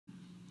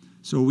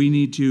So we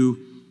need to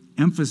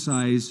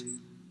emphasize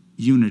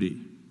unity.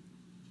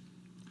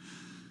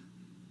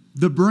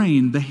 The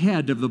brain, the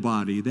head of the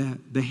body,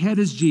 the head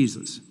is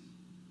Jesus.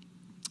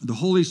 The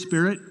Holy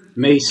Spirit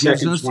May gives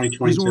 2nd, us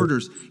 2022. his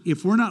orders.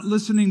 If we're not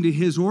listening to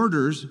his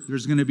orders,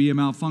 there's going to be a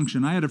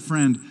malfunction. I had a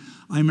friend,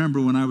 I remember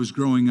when I was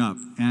growing up,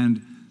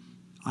 and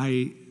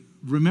I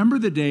remember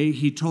the day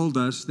he told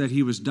us that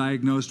he was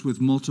diagnosed with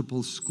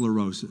multiple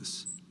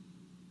sclerosis.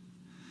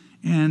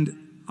 And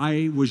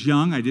I was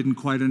young, I didn't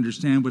quite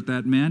understand what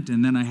that meant,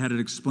 and then I had it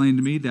explained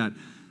to me that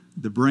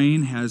the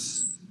brain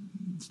has,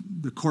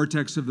 the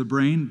cortex of the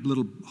brain,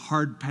 little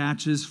hard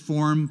patches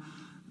form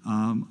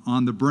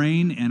on the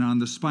brain and on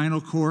the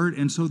spinal cord.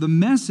 And so the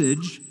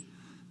message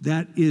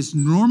that is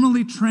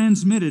normally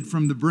transmitted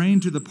from the brain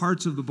to the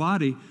parts of the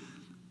body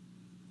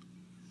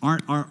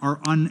are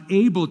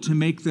unable to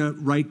make the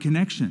right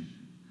connection.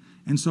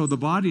 And so the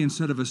body,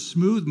 instead of a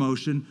smooth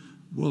motion,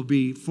 will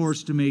be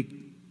forced to make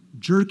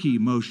jerky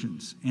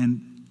motions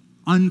and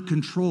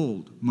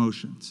uncontrolled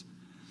motions.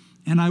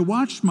 And I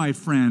watched my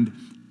friend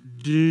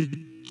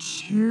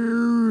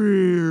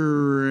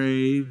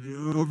deteriorate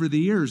over the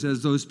years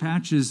as those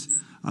patches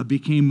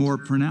became more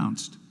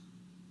pronounced.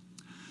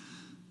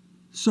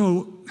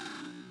 So,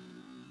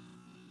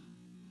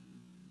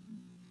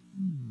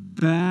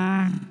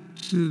 back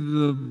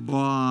to the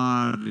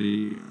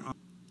body.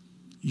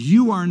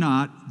 You are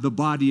not the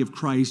body of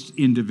Christ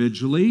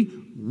individually.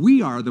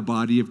 We are the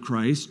body of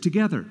Christ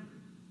together.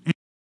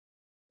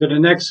 So the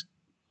next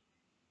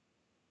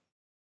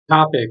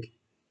topic,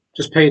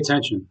 just pay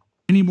attention.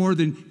 Any more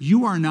than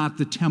you are not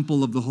the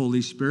temple of the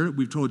Holy Spirit.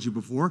 We've told you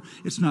before.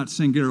 It's not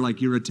singular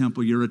like you're a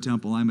temple,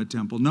 I'm a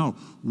temple. No,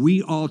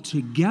 we all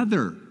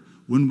together,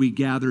 when we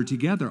gather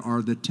together,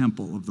 are the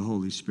temple of the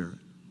Holy Spirit.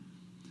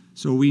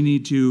 So we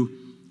need to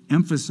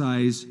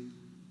emphasize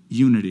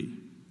unity.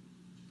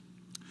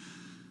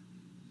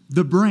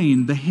 The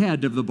brain, the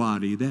head of the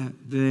body,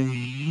 the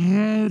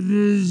head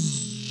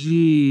is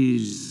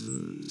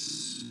Jesus.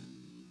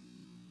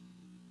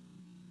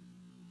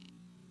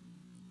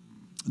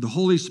 The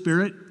Holy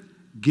Spirit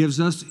gives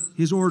us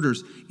his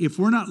orders. If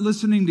we're not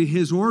listening to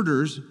his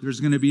orders, there's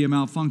going to be a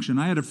malfunction.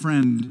 I had a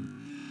friend,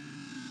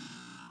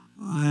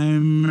 I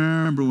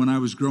remember when I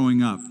was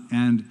growing up,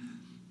 and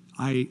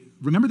I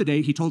remember the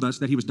day he told us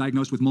that he was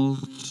diagnosed with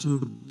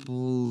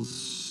multiple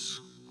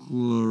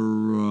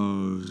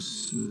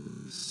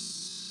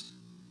sclerosis.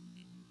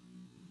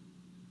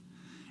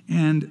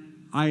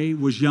 And I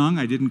was young,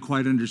 I didn't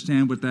quite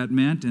understand what that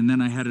meant, and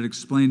then I had it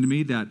explained to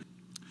me that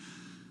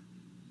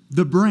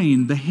the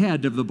brain, the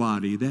head of the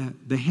body,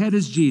 the head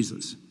is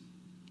Jesus.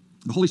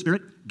 The Holy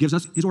Spirit gives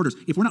us his orders.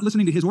 If we're not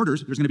listening to his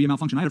orders, there's going to be a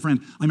malfunction. I had a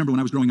friend, I remember when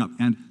I was growing up,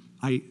 and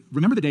I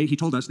remember the day he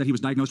told us that he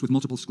was diagnosed with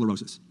multiple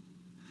sclerosis.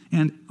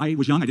 And I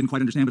was young, I didn't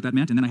quite understand what that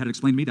meant, and then I had it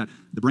explained to me that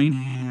the brain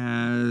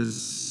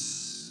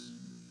has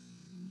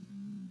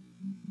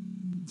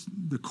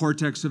the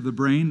cortex of the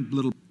brain,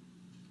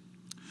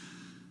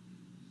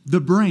 the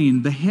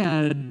brain, the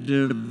head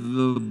of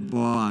the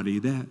body,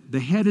 the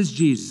head is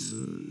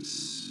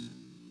Jesus.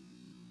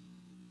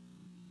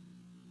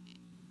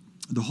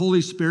 The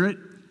Holy Spirit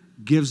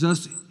gives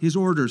us his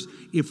orders.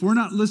 If we're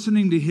not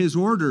listening to his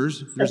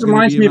orders, there's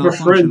going to be a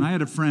malfunction. I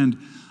had a friend,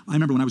 I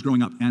remember when I was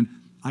growing up, and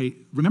I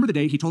remember the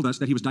day he told us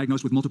that he was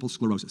diagnosed with multiple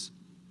sclerosis.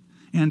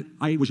 And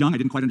I was young, I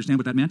didn't quite understand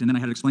what that meant, and then I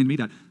had it explained to me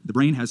that the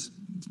brain has,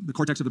 the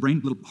cortex of the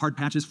brain, little hard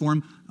patches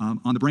form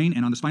on the brain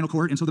and on the spinal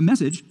cord, and so the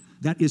message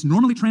that is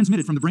normally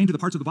transmitted from the brain to the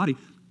parts of the body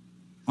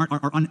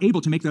are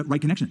unable to make the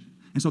right connection.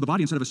 And so the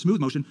body, instead of a smooth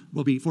motion,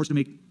 will be forced to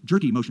make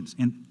jerky motions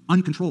and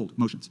uncontrolled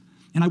motions.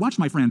 And I watched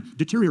my friend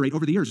deteriorate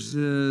over the years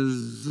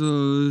as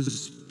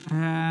those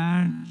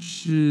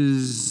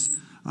patches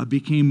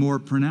became more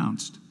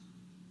pronounced.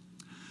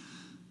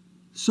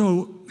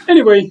 So,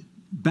 anyway,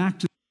 back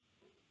to...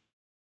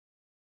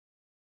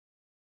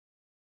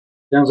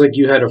 Sounds like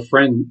you had a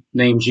friend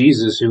named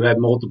Jesus who had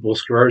multiple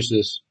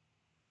sclerosis,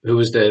 who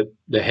was the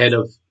head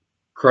of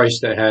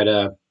Christ that had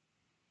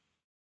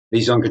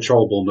these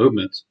uncontrollable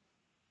movements.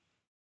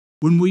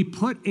 When we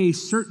put a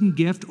certain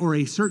gift or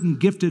a certain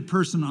gifted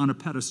person on a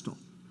pedestal,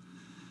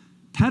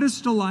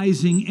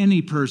 pedestalizing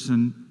any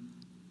person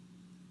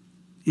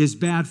is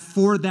bad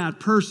for that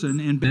person.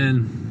 And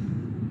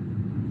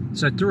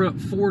so I threw up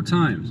 4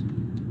 times.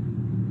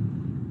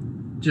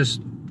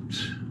 Just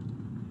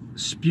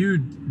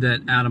spewed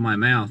that out of my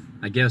mouth.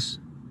 I guess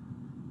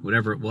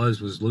whatever it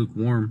was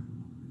lukewarm.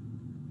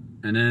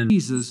 And then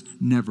Jesus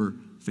never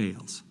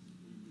fails.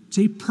 It's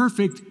a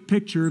perfect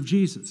picture of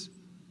Jesus.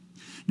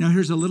 Now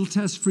here's a little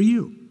test for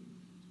you.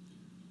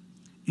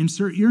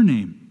 Insert your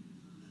name.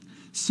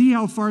 See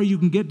how far you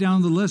can get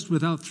down the list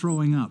without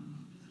throwing up.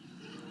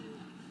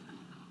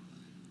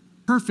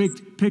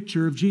 Perfect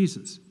picture of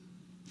Jesus.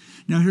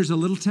 Now here's a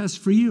little test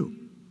for you.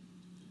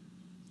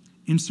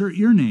 Insert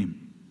your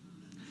name.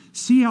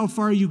 See how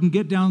far you can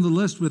get down the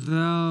list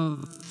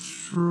without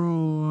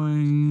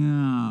throwing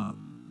up.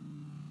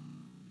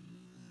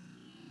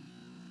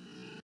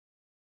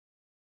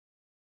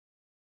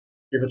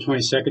 April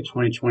 22nd,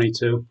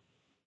 2022.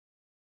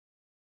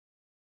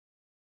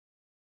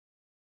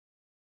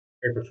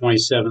 April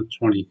 27th,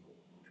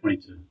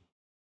 2022.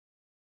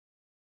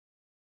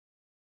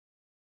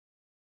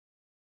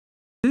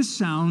 This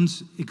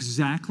sounds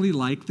exactly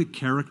like the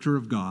character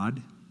of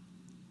God.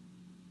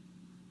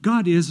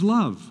 God is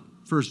love,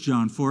 1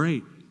 John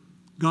 4:8.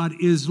 God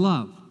is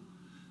love.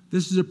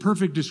 This is a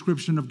perfect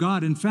description of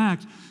God. In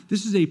fact,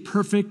 this is a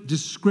perfect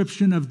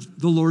description of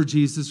the Lord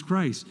Jesus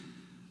Christ.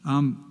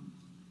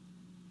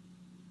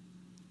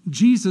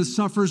 Jesus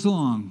suffers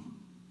long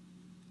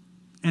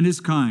and is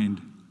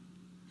kind.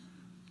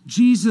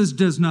 Jesus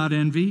does not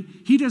envy.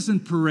 He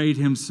doesn't parade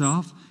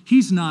himself.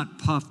 He's not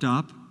puffed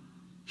up.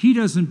 He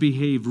doesn't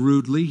behave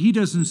rudely. He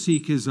doesn't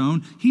seek his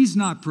own. He's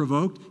not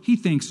provoked. He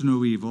thinks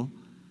no evil.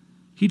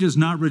 He does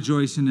not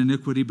rejoice in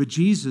iniquity, but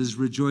Jesus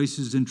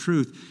rejoices in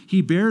truth.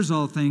 He bears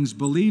all things,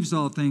 believes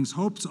all things,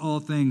 hopes all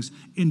things,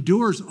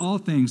 endures all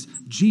things.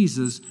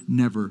 Jesus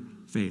never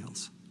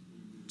fails.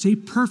 It's a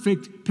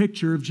perfect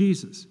picture of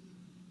Jesus.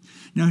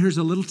 Now here's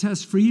a little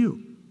test for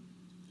you.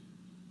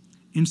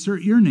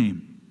 Insert your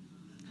name.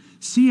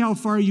 See how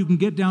far you can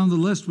get down the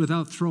list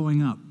without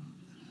throwing up.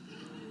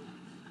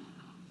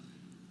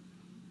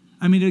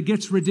 I mean, it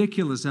gets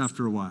ridiculous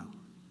after a while.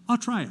 I'll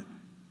try it.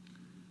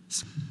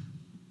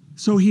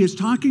 So he is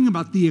talking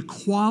about the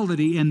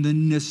equality and the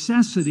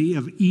necessity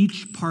of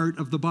each part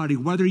of the body,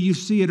 whether you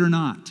see it or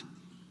not.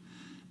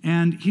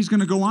 And he's going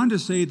to go on to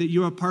say that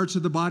you have parts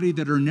of the body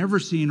that are never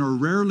seen or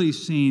rarely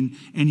seen,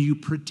 and you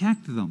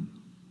protect them.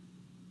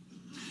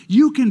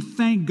 You can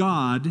thank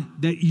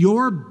God that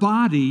your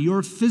body,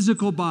 your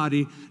physical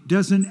body,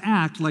 doesn't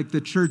act like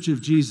the Church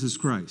of Jesus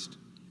Christ.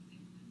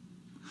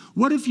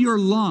 What if your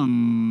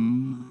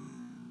lung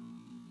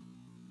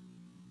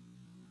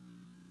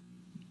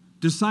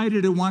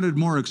decided it wanted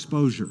more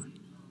exposure?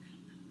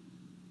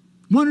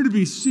 Wanted to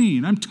be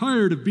seen. I'm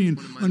tired of being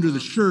under the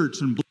shirts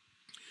and...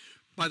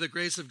 By the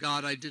grace of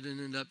God, I didn't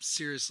end up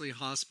seriously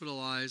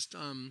hospitalized.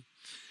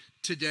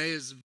 Today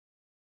is...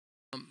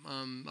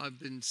 I've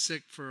been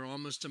sick for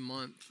almost a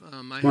month.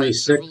 I had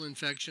several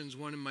infections,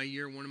 one in my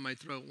ear, one in my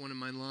throat, one in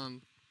my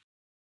lung.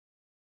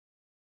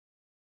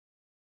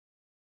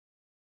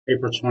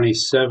 April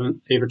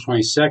 27th, April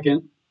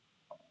 22nd,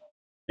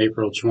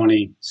 April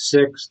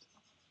 26th,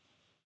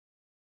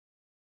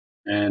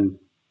 and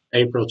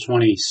April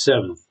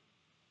 27th.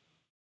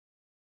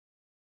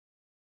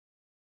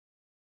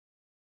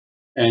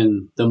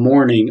 And the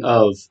morning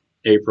of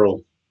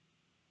April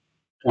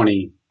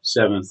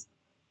 27th.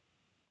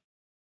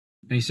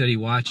 And he said he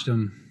watched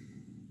him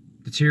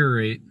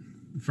deteriorate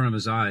in front of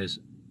his eyes,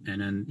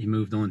 and then he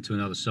moved on to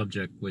another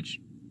subject, which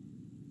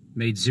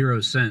made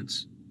zero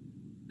sense,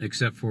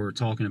 except for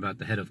talking about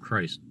the head of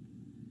Christ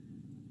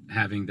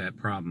having that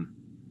problem.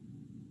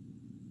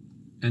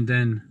 And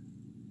then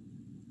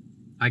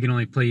I can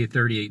only play you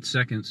 38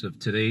 seconds of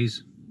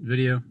today's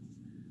video.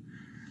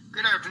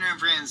 Good afternoon,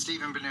 friends.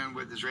 Stephen Benoon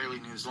with Israeli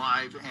News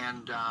Live,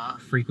 and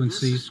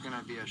Frequencies. This is going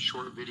to be a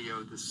short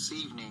video this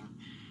evening.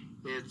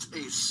 It's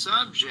a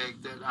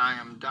subject that I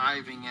am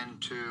diving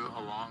into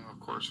along, of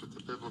course, with the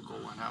biblical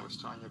one I was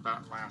telling you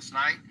about last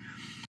night.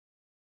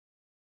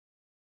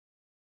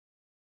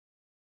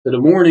 So the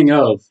morning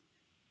of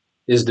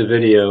is the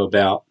video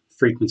about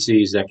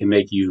frequencies that can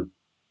make you,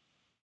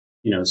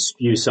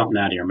 spew something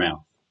out of your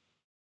mouth.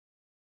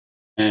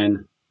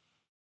 And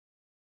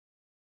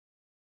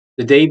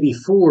the day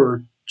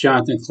before,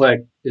 Jonathan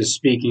Kleck is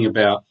speaking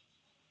about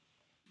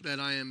that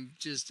I am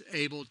just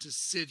able to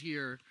sit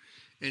here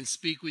and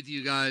speak with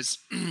you guys.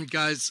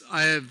 Guys,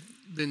 I have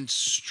been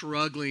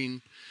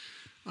struggling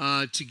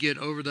to get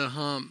over the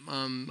hump.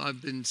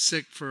 I've been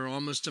sick for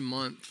almost a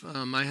month.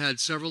 I had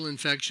several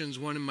infections,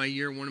 one in my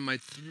ear, one in my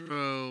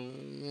throat,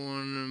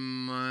 one in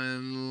my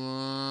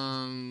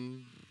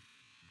lung.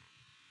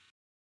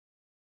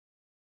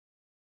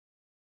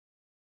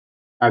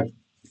 I've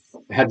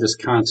had this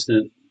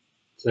constant,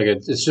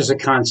 it's just a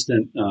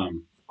constant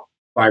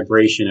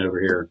vibration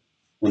over here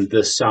on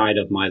this side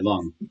of my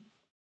lung.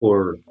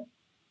 For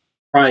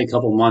probably a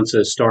couple months,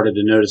 I started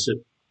to notice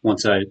it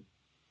once I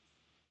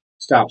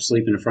stopped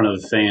sleeping in front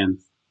of a fan.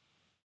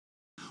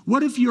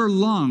 What if your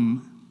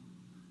lung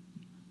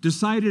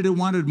decided it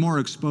wanted more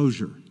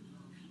exposure?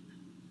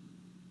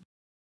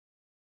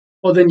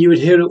 Well, then you would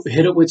hit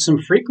it with some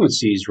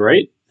frequencies,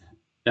 right?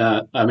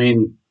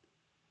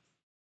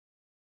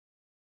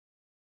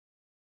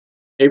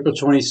 April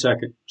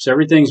 22nd. So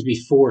everything's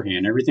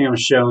beforehand. Everything I'm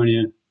showing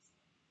you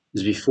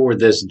is before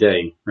this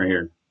day right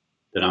here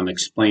that I'm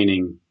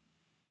explaining.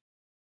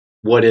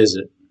 What is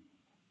it?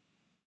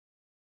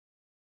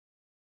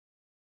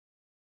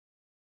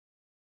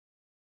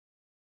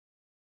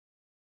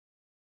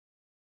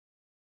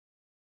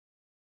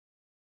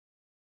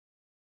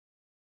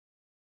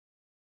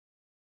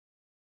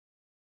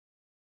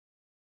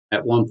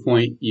 At one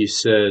point, you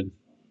said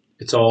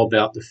it's all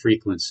about the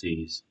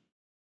frequencies.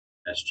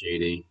 That's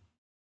JD.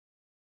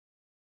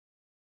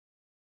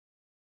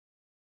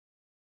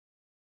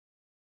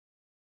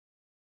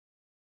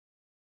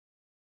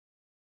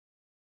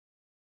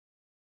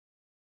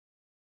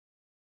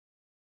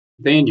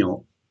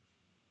 Daniel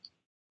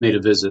made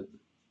a visit.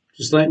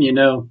 Just letting you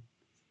know,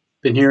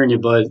 Been hearing you,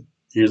 bud.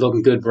 You're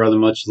looking good, brother.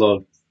 Much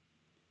love.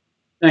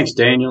 Thanks,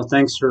 Daniel.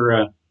 Thanks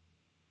for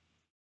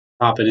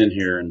popping in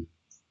here and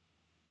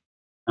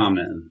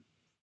commenting.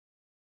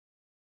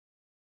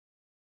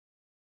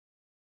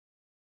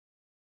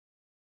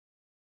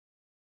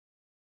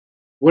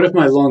 What if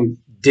my lung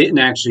didn't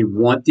actually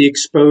want the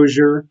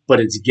exposure, but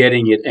it's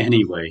getting it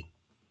anyway?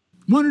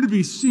 Wanted to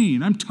be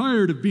seen. I'm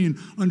tired of being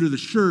under the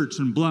shirts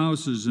and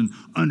blouses and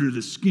under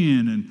the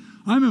skin. And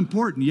I'm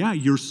important. Yeah,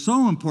 you're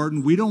so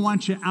important. We don't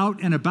want you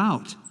out and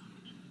about.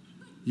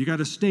 You got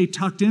to stay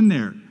tucked in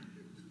there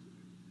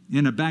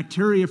in a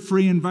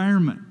bacteria-free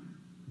environment,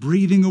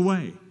 breathing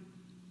away.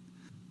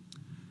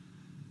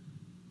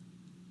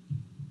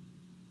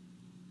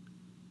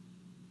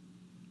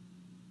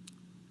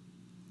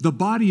 The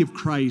body of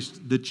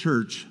Christ, the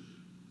church,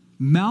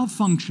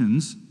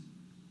 malfunctions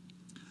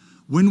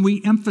when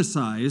we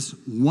emphasize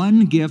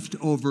one gift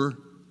over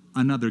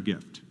another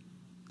gift.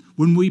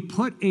 When we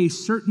put a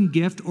certain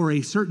gift or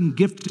a certain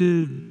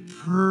gifted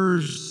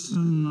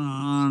person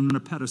on a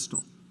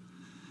pedestal.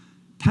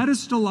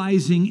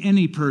 Pedestalizing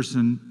any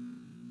person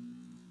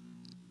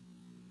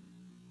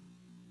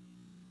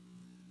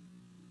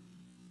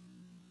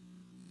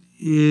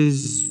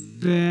is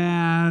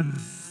bad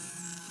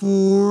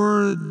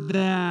for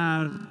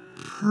that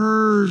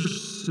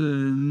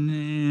person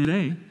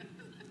today.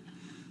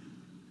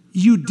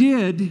 You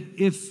did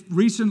if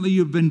recently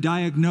you've been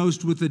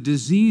diagnosed with a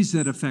disease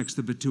that affects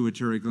the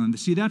pituitary gland.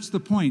 See, that's the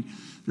point.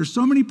 There's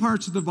so many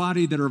parts of the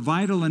body that are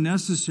vital and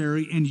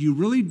necessary, and you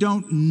really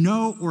don't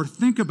know or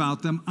think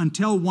about them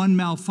until one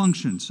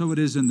malfunctions. So it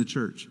is in the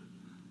church.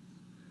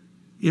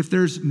 If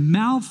there's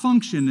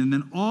malfunction and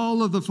then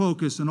all of the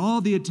focus and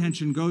all the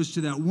attention goes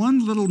to that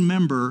one little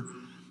member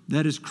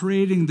that is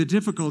creating the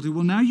difficulty,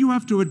 well, now you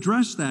have to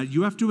address that.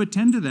 You have to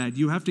attend to that.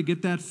 You have to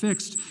get that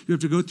fixed. You have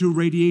to go through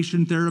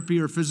radiation therapy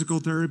or physical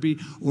therapy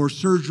or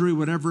surgery,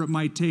 whatever it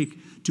might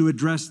take to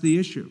address the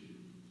issue.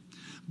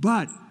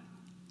 But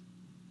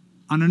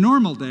on a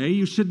normal day,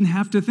 you shouldn't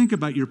have to think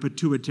about your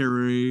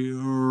pituitary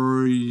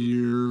or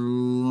your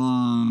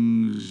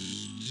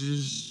lungs.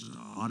 Just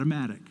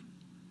automatic.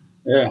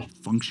 Yeah.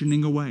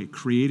 Functioning away,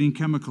 creating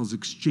chemicals,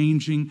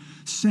 exchanging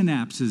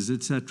synapses,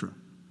 etc.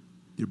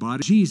 Your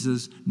body,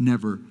 Jesus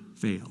never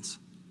fails.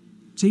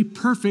 It's a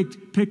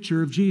perfect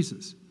picture of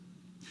Jesus.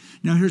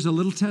 Now here's a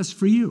little test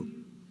for you.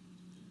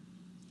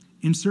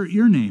 Insert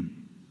your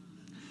name.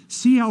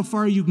 See how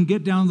far you can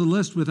get down the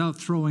list without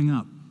throwing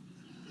up.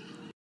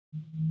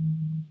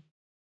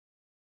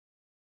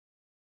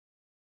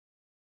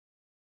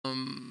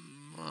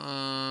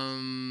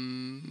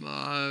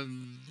 I've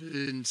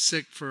been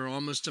sick for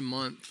almost a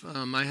month.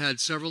 I had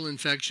several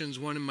infections,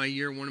 one in my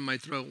ear, one in my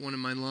throat, one in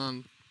my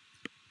lung.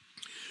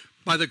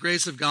 By the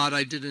grace of God,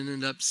 I didn't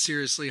end up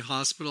seriously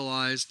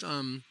hospitalized.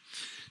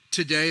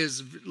 Today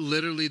is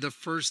literally the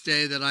first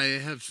day that I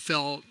have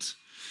felt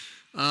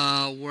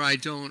where I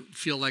don't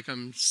feel like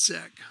I'm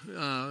sick.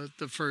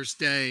 The first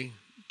day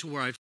to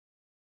where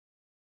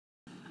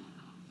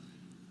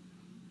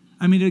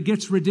I mean, it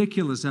gets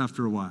ridiculous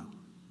after a while.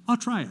 I'll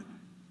try it.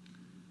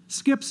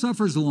 Skip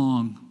suffers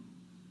long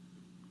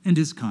and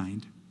is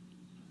kind.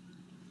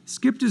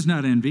 Skip does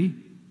not envy.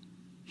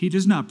 He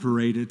does not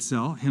parade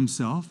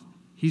himself.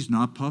 He's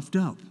not puffed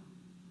up.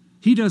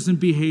 He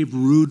doesn't behave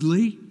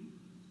rudely.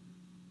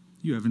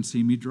 You haven't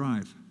seen me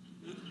drive.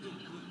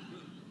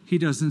 He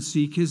doesn't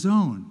seek his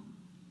own.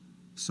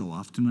 So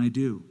often I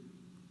do.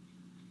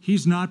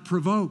 He's not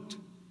provoked.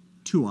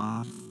 Too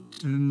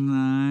often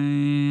I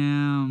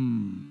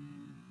am.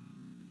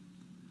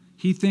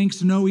 He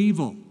thinks no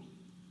evil.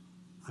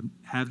 I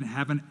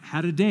haven't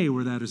had a day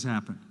where that has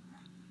happened.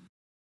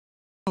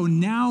 So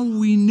now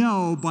we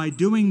know by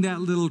doing that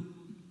little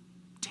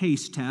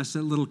taste test,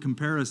 that little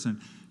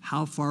comparison,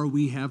 how far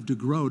we have to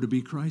grow to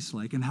be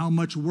Christ-like and how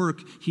much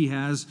work he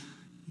has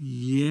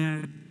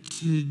yet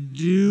to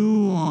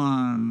do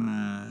on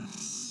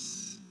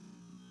us.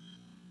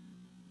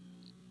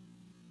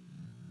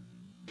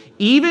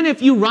 Even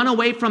if you run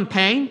away from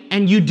pain,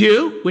 and you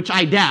do, which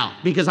I doubt,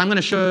 because I'm going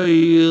to show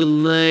you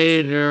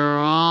later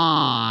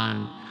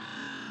on.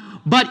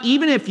 But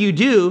even if you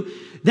do,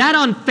 that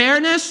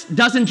unfairness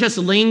doesn't just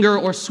linger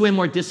or swim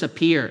or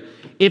disappear.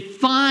 It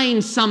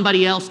finds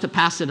somebody else to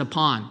pass it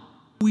upon.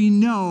 We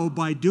know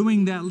by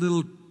doing that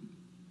little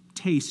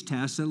taste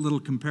test, that little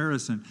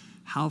comparison,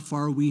 how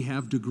far we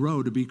have to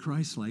grow to be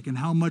Christ-like and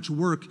how much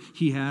work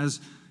he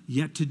has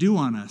yet to do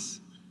on us.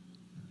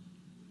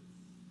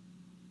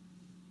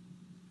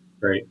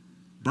 Right.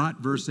 But,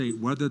 verse 8,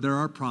 whether there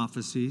are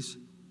prophecies,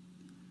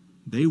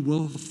 they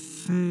will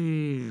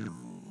fail.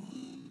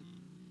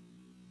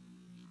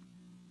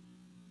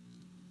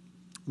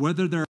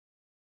 Whether there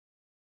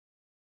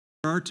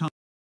are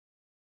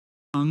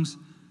tongues,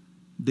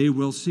 they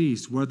will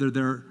cease. Whether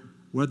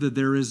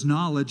there is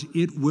knowledge,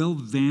 it will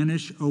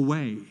vanish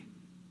away.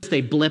 Just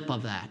a blip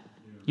of that.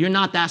 You're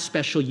not that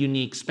special,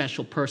 unique,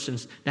 special person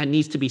that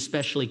needs to be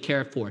specially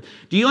cared for.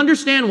 Do you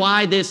understand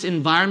why this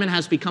environment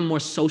has become more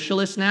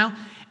socialist now?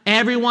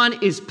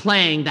 Everyone is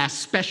playing that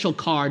special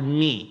card,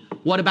 me.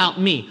 What about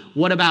me?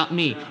 What about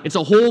me? It's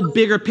a whole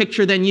bigger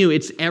picture than you.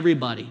 It's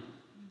everybody.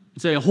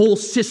 It's a whole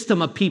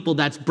system of people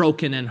that's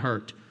broken and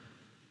hurt.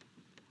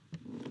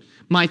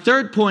 My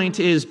third point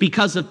is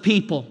because of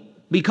people.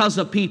 Because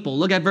of people.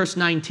 Look at verse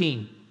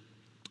 19.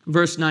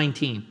 Verse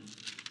 19.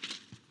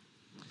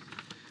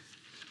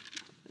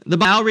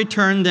 Thou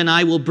return, then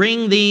I will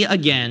bring thee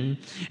again,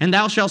 and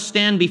thou shalt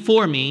stand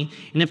before me.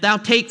 And if thou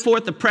take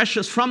forth the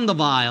precious from the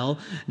vial,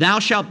 thou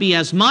shalt be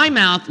as my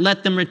mouth.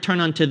 Let them return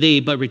unto thee,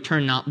 but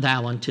return not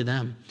thou unto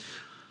them.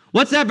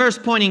 What's that verse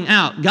pointing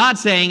out? God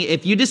saying,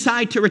 if you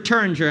decide to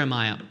return,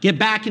 Jeremiah, get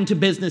back into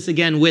business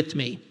again with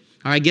me.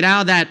 All right, get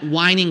out of that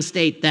whining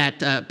state,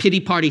 that pity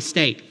party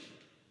state.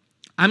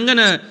 I'm going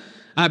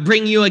to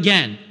bring you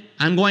again.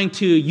 I'm going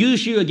to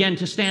use you again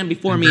to stand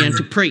before me and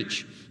to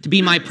preach, to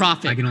be my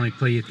prophet. I can only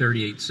play you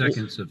 38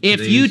 seconds of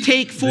If you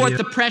take forth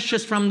the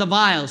precious from the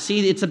vial.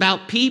 See, it's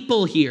about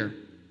people here.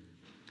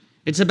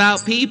 It's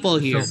about people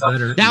here.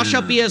 Thou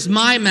shalt be as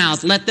my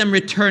mouth. Let them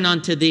return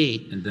unto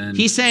thee. And then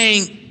he's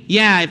saying,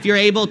 yeah, if you're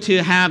able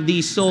to have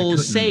these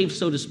souls saved,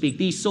 so to speak,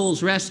 these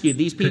souls rescued,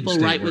 these people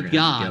right with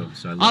God,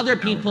 other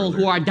people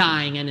who are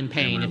dying and in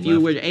pain, if you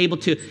were able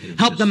to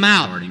help them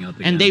out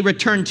and they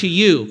return to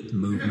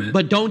you,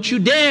 but don't you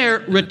dare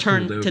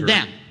return to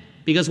them.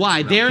 Because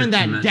why? They're in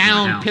that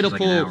down,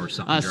 pitiful,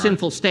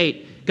 sinful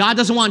state. God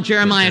doesn't want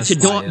Jeremiah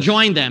to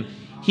join them.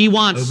 He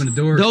wants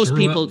those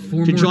people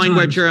to join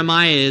where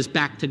Jeremiah is,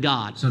 back to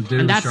God.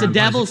 And that's the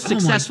devil's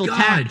successful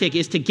tactic,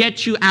 is to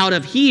get you out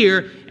of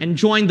here and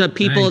join the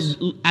people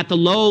at the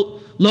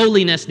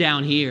lowliness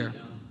down here.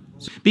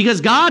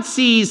 Because God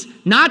sees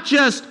not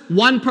just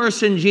one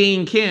person,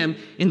 Gene Kim,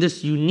 in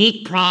this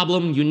unique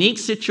problem, unique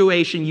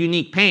situation,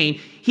 unique pain.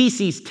 He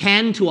sees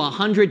 10 to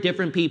 100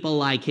 different people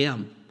like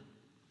him,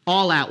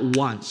 all at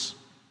once.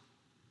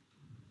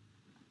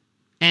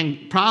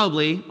 And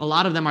probably a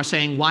lot of them are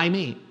saying, why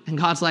me? And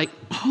God's like,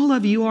 all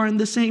of you are in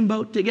the same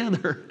boat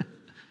together.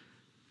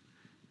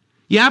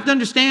 You have to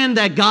understand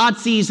that God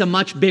sees a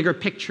much bigger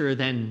picture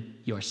than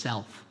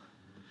yourself.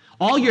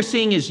 All you're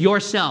seeing is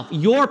yourself,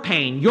 your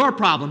pain, your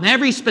problem,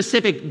 every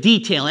specific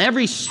detail,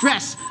 every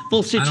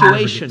stressful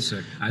situation.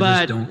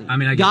 But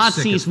God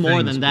sees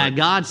more than that.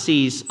 God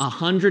sees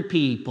 100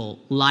 people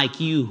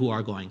like you who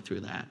are going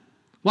through that.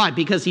 Why?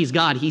 Because he's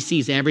God. He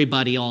sees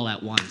everybody all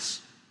at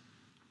once.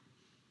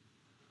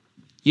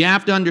 You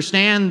have to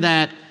understand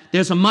that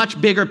there's a much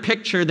bigger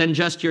picture than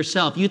just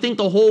yourself. You think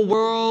the whole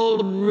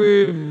world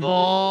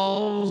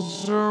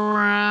revolves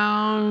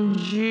around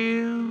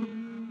you?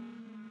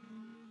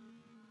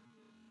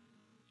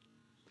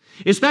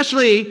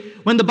 Especially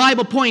when the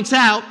Bible points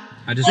out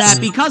that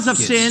because of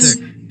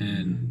sin,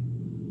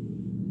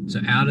 and so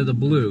out of the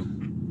blue,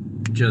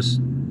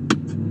 just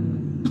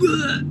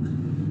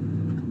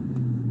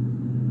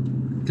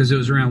because it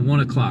was around 1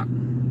 o'clock.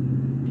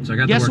 So I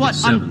got guess to work what?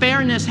 at 7.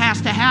 Unfairness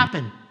has to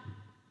happen.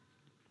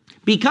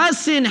 Because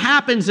sin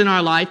happens in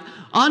our life,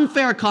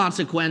 unfair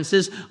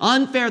consequences,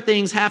 unfair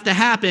things have to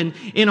happen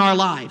in our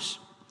lives.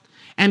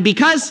 And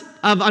because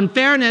of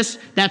unfairness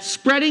that's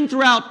spreading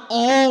throughout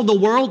all the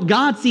world,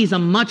 God sees a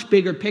much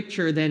bigger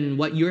picture than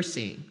what you're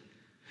seeing.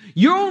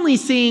 You're only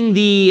seeing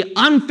the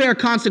unfair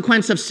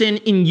consequence of sin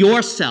in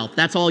yourself.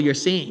 That's all you're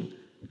seeing.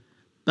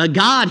 But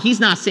God,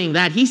 he's not seeing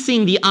that. He's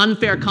seeing the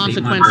unfair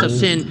consequence of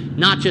sin,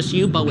 not just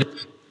you, but with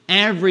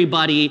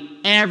everybody,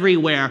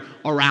 everywhere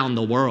around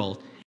the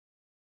world.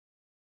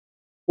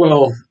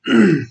 Well,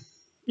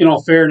 in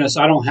all fairness,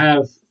 I don't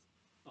have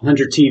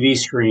 100 TV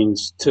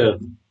screens to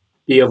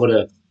be able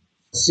to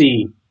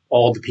see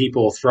all the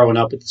people throwing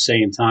up at the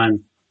same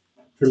time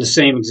for the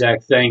same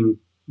exact thing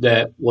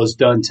that was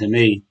done to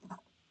me.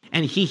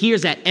 And he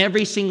hears that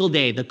every single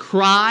day, the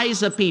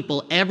cries of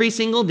people every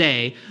single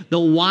day, the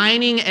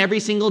whining every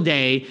single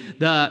day,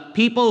 the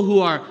people who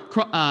are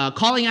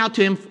calling out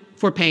to him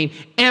for pain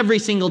every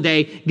single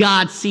day.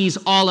 God sees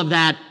all of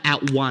that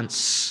at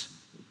once.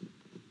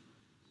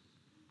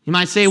 You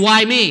might say,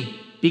 why me?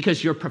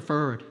 Because you're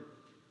preferred.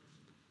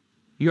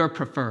 You're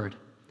preferred.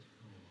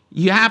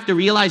 You have to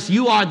realize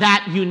you are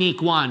that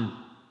unique one,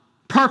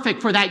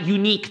 perfect for that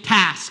unique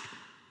task,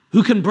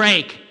 who can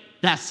break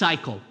that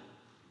cycle.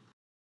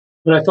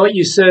 But I thought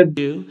you said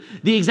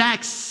the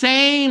exact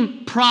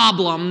same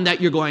problem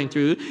that you're going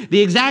through,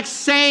 the exact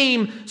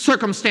same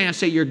circumstance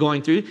that you're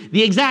going through,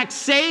 the exact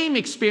same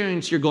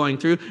experience you're going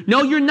through.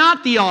 No, you're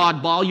not the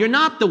oddball. You're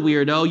not the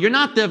weirdo. You're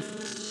not the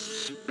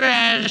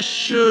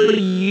special,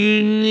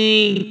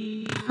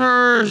 unique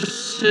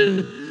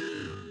person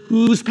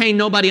whose pain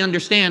nobody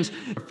understands.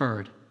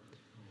 Preferred.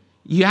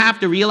 You have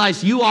to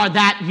realize you are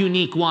that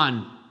unique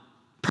one.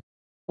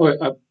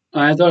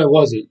 I thought I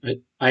wasn't.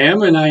 I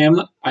am and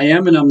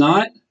I'm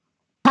not.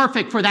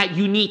 Perfect for that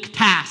unique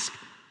task,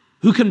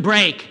 who can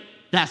break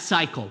that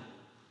cycle.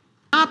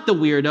 Not the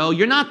weirdo.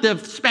 You're not the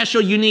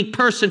special, unique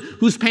person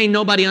whose pain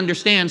nobody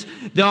understands.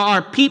 There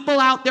are people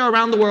out there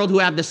around the world who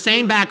have the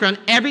same background,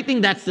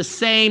 everything that's the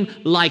same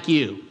like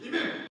you.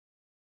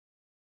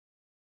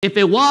 If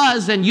it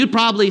was, then you'd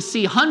probably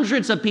see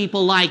hundreds of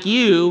people like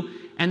you,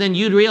 and then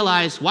you'd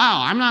realize,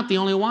 wow, I'm not the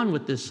only one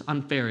with this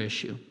unfair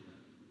issue.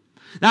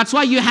 That's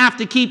why you have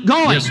to keep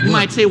going. Guess You what?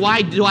 might say,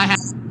 why do I have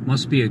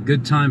Must be a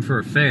good time for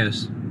a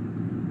fast.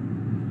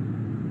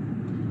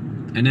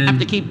 And then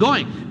to keep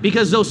going?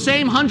 Because those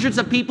same hundreds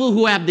of people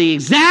who have the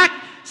exact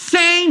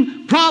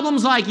same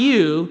problems like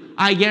you,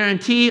 I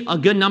guarantee a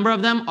good number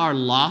of them are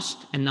lost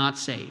and not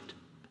saved.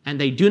 And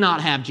they do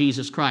not have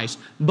Jesus Christ.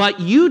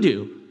 But you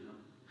do.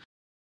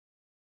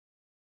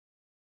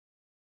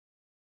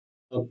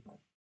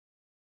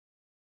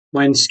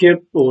 When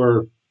Skip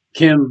or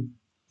Kim,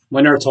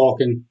 when they're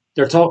talking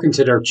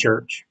to their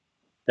church.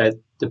 That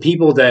the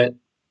people that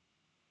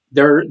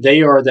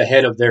they are the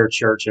head of their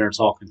church and are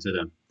talking to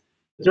them.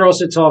 They're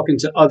also talking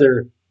to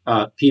other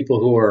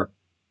people who are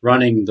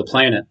running the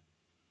planet.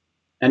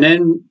 And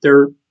then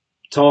they're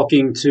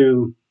talking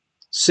to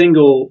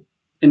single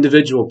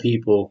individual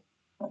people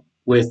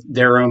with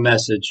their own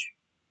message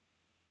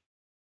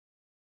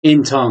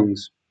in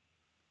tongues.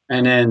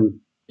 And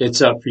then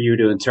it's up for you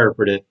to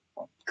interpret it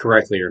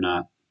correctly or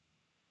not.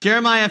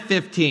 Jeremiah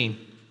 15.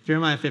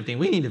 Jeremiah 15.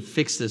 We need to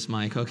fix this,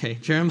 Mike. Okay,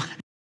 Jeremiah.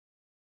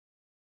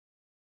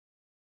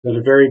 At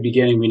the very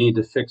beginning, we need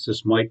to fix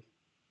this mic.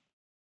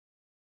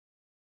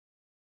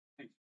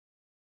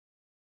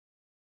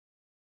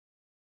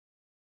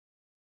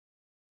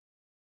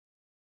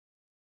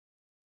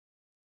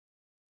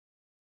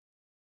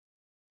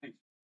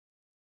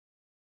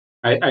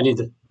 I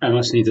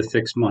must need to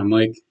fix my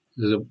mic.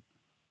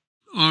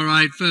 All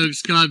right,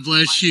 folks. God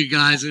bless you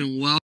guys,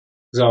 and welcome.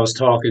 Because I was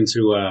talking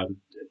to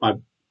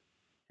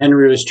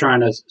Henry was trying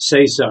to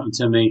say something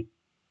to me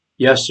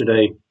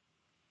yesterday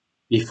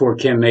before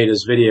Kim made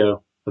his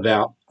video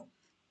about,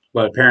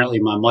 well, apparently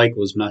my mic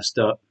was messed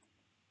up.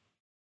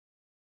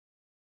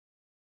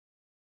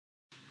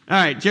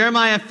 All right,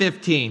 Jeremiah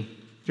 15.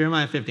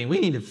 Jeremiah 15. We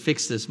need to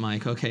fix this,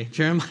 Mike. Okay,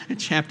 Jeremiah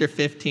chapter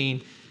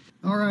 15.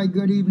 All right,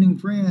 good evening,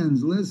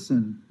 friends.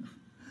 Listen,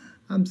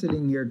 I'm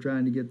sitting here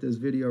trying to get this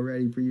video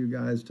ready for you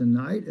guys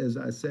tonight. As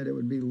I said, it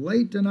would be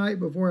late tonight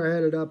before I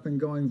had it up and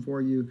going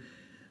for you.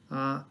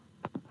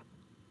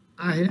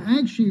 I had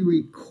actually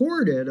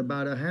recorded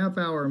about a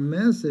half-hour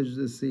message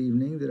this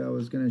evening that I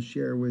was going to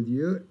share with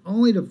you,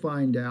 only to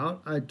find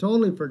out I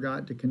totally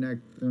forgot to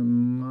connect the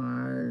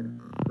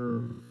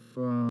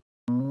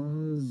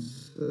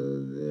microphones.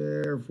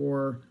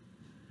 Therefore,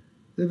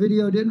 the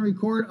video didn't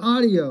record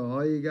audio.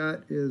 All you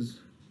got is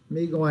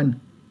me going,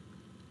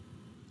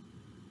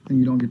 and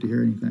you don't get to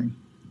hear anything.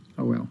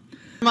 Oh, well.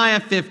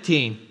 Jeremiah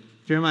 15.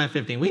 Jeremiah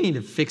 15. We need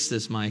to fix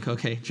this, Mike.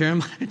 Okay,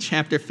 Jeremiah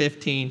chapter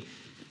 15.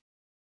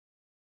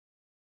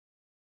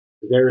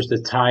 There's the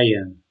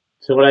tie-in.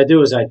 So what I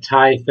do is I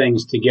tie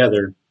things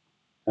together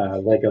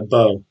like a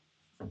bow.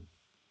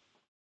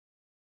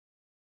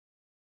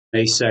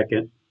 May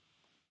 2nd,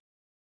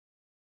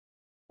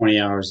 20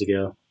 hours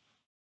ago.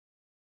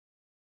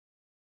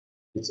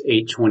 It's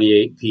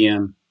 8:28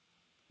 p.m.,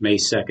 May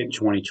 2nd,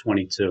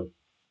 2022.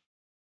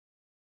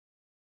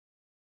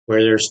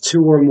 Where there's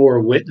two or more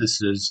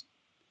witnesses,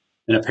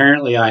 and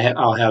apparently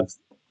I'll have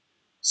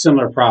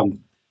similar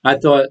problem. I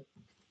thought,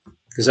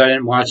 because I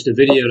didn't watch the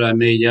video that I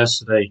made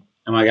yesterday,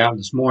 and when I got up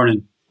this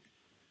morning,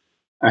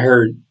 I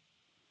heard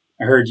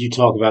you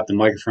talk about the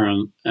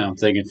microphone, and I'm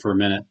thinking for a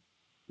minute,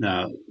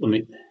 no, let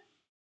me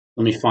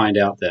find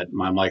out that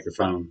my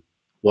microphone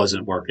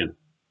wasn't working,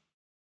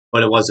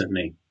 but it wasn't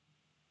me.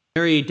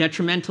 Very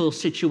detrimental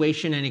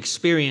situation and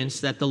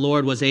experience that the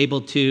Lord was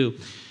able to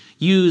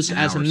use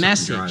as a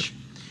message.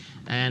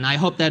 And I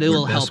hope that it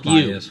will help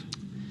you.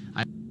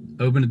 I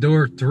opened the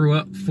door, threw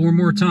up 4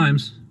 more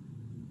times.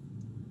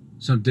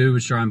 Some dude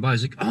was driving by.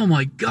 He's like, oh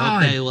my God. I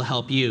hope that it will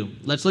help you.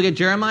 Let's look at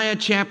Jeremiah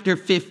chapter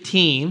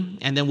 15,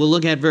 and then we'll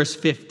look at verse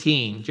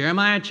 15.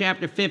 Jeremiah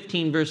chapter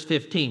 15, verse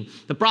 15.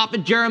 The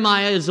prophet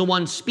Jeremiah is the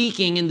one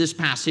speaking in this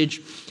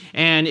passage.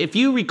 And if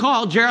you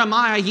recall,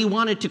 Jeremiah, he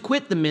wanted to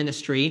quit the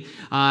ministry.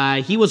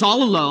 He was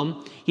all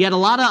alone. He had a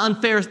lot of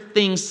unfair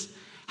things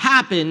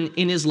happen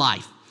in his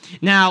life.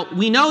 Now,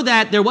 we know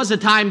that there was a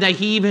time that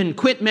he even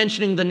quit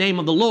mentioning the name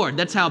of the Lord.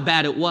 That's how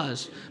bad it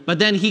was. But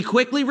then he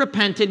quickly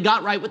repented,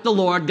 got right with the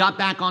Lord, got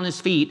back on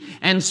his feet,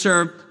 and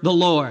served the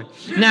Lord.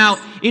 Now,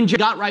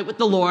 got right with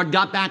the Lord,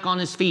 got back on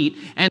his feet,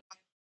 and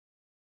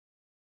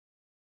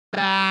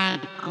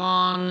back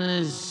on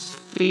his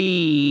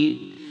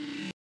feet,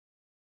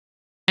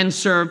 and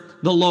serve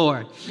the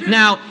Lord.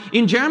 Now,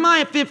 in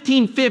Jeremiah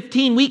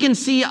 15:15, we can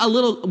see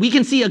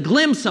a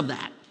glimpse of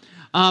that,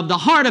 of the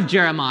heart of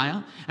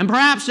Jeremiah. And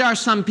perhaps there are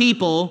some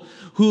people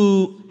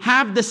who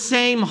have the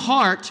same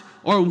heart,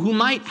 or who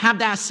might have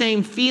that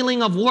same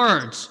feeling of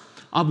words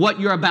of what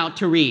you're about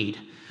to read.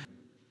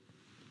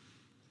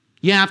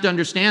 You have to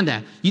understand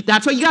that.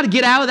 That's why you got to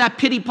get out of that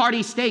pity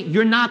party state.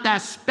 You're not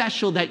that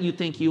special that you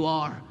think you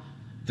are.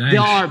 Thanks. They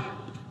are.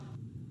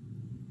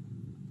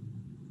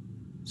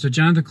 So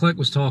Jonathan Click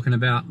was talking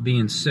about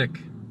being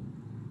sick.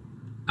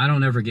 I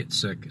don't ever get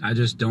sick. I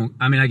just don't.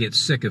 I mean, I get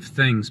sick of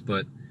things,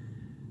 but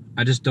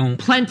I just don't.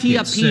 Plenty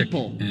get of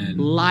people sick.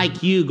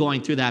 like you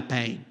going through that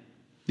pain.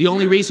 The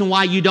only reason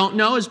why you don't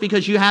know is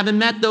because you haven't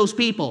met those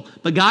people.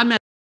 But God met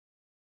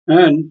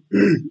And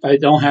I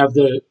don't have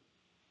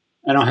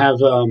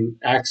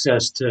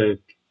access to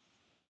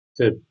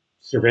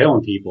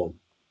surveilling people.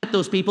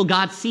 Those people,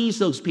 God sees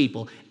those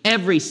people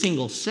every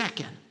single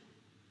second.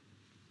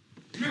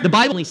 The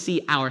Bible only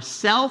see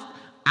ourself,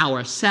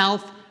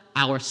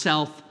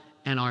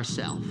 and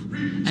ourself.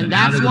 And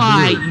that's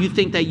why you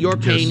think that your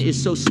pain is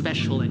so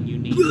special and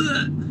unique.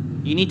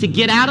 You need to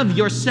get out of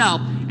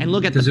yourself and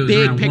look at the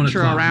big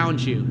picture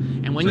around you.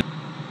 And when you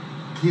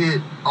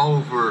get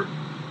over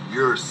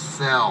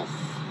yourself.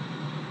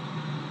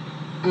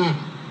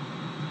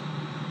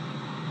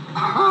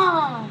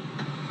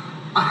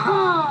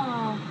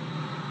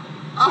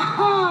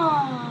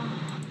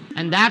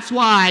 And that's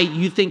why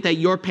you think that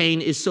your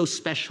pain is so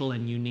special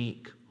and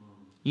unique.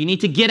 You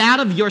need to get out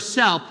of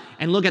yourself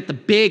and look at the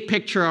big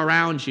picture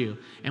around you.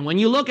 And when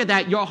you look at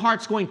that, your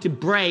heart's going to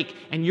break,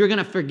 and you're going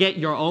to forget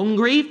your own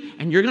grief,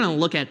 and you're going to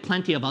look at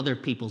plenty of other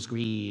people's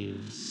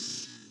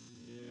grievances.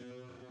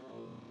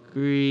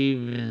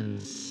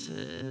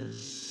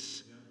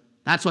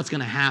 That's what's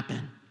going to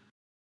happen.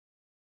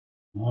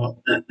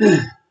 Well,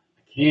 I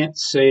can't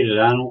say that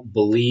I don't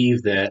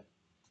believe that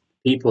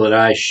people that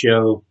I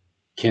show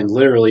can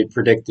literally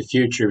predict the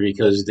future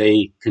because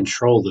they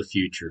control the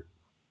future.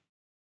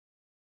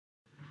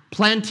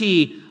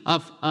 Plenty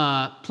of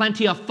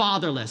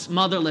fatherless,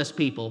 motherless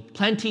people,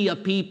 plenty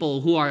of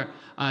people who are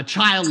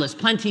childless,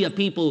 plenty of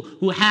people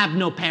who have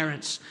no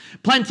parents,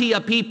 plenty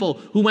of people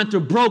who went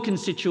through broken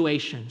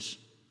situations.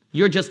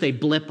 You're just a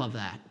blip of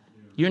that.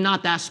 You're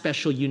not that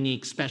special,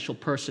 unique, special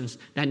person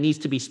that needs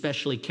to be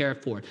specially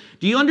cared for.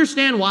 Do you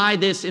understand why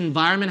this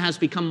environment has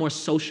become more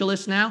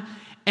socialist now?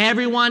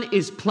 Everyone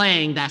is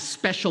playing that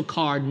special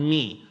card,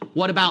 me.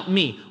 What about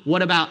me?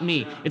 What about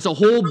me? It's a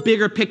whole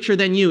bigger picture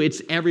than you.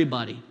 It's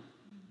everybody.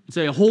 It's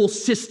a whole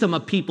system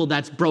of people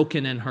that's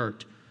broken and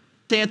hurt.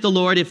 Saith the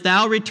Lord, if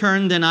thou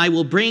return, then I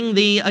will bring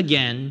thee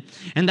again,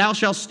 and thou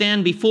shalt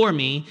stand before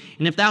me.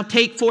 And if thou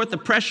take forth the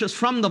precious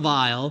from the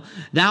vial,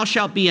 thou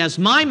shalt be as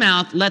my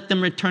mouth, let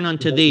them return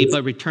unto thee,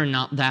 but return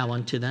not thou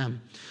unto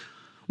them.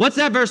 What's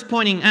that verse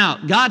pointing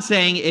out? God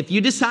saying, if you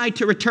decide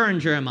to return,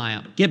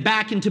 Jeremiah, get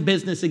back into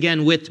business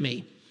again with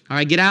me. All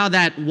right, get out of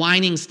that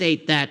whining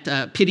state,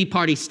 that pity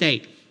party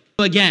state.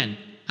 Again,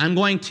 I'm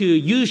going to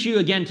use you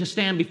again to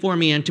stand before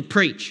me and to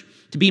preach,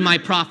 to be my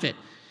prophet.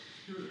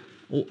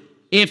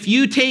 If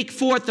you take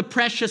forth the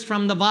precious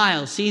from the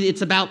vial, see,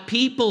 it's about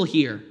people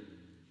here.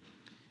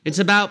 It's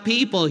about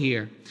people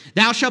here.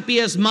 Thou shalt be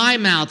as my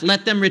mouth,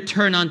 let them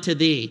return unto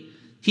thee.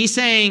 He's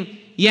saying,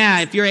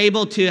 yeah, if you're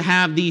able to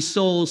have these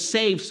souls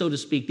saved, so to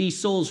speak, these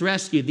souls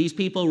rescued, these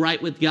people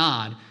right with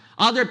God,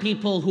 other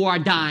people who are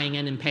dying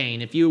and in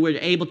pain, if you were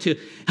able to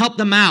help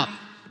them out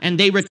and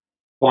they return.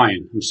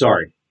 Fine, I'm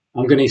sorry.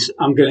 I'm gonna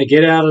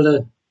get out of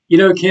the. You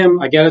know,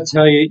 Kim, I gotta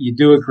tell you, you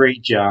do a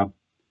great job.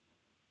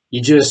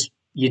 You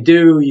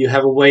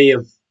have a way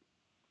of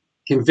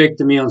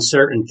convicting me on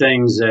certain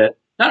things that,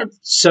 not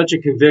such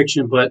a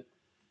conviction, but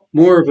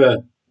more of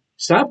a,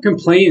 stop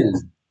complaining,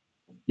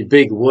 you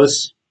big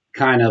wuss,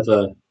 kind of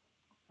a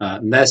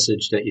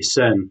message that you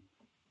send.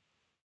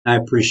 I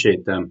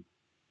appreciate them,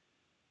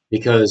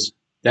 because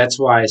that's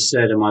why I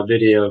said in my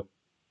video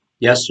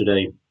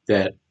yesterday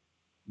that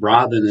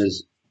Robin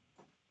is,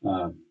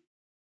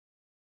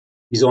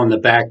 he's on the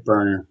back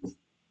burner.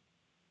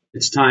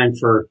 It's time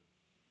for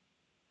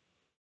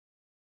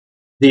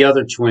the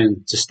other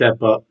twin to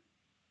step up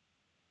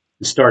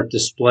and start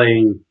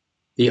displaying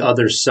the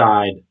other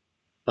side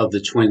of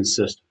the twin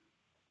system.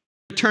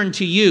 Return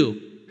to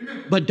you,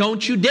 but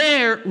don't you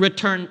dare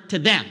return to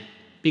them.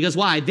 Because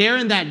why? They're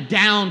in that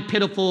down,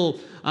 pitiful,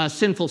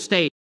 sinful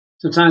state.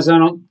 Sometimes I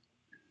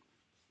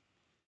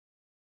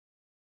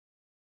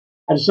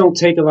just don't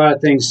take a lot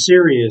of things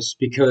serious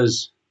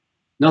because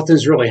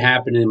nothing's really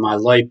happening in my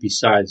life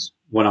besides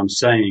what I'm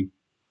saying.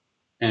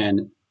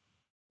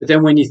 But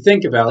then when you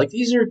think about it, like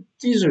these are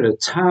the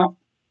top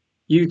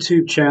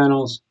YouTube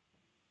channels,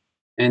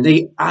 and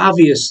they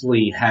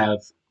obviously have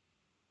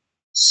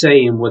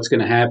say in what's going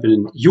to happen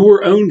in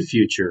your own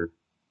future,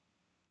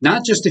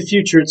 not just the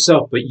future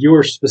itself, but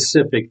your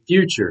specific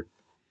future.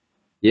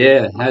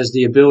 Yeah, it has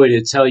the ability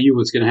to tell you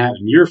what's going to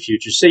happen in your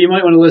future. So you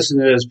might want to listen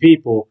to those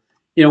people,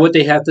 you know, what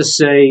they have to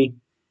say,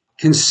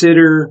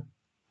 consider,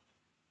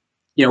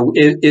 you know,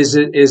 is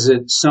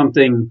it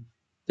something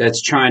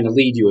that's trying to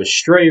lead you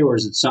astray, or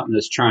is it something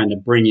that's trying to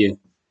bring you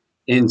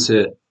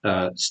into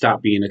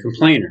stop being a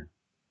complainer?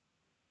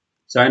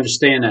 So I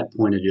understand that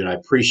point of view, and I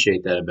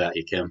appreciate that about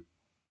you, Kim.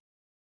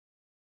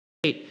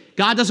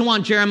 God doesn't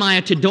want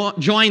Jeremiah to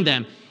join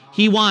them.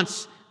 He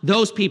wants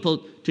those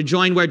people to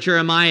join where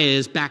Jeremiah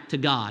is, back to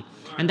God.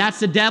 And that's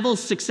the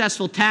devil's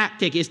successful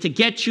tactic, is to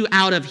get you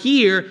out of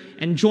here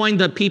and join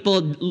the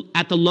people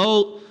at the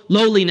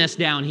lowliness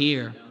down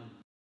here.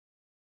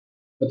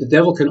 But the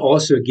devil can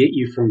also get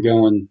you from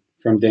going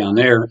from down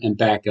there and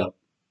back up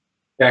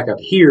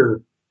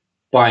here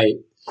by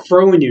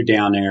throwing you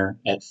down there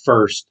at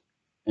first,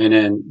 and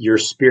then your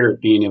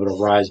spirit being able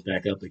to rise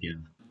back up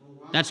again.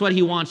 That's what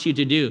he wants you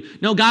to do.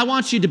 No, God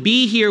wants you to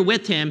be here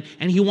with him,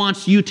 and he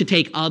wants you to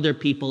take other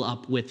people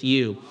up with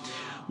you.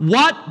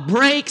 What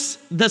breaks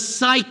the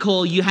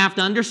cycle, you have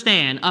to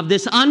understand, of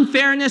this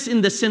unfairness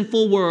in the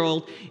sinful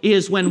world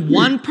is when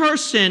one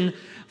person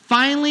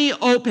finally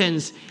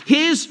opens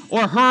his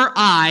or her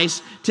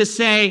eyes to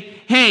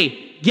say,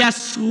 hey,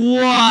 guess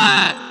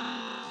what?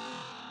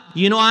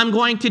 You know what I'm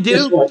going to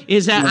do?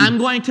 Is that I'm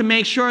going to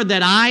make sure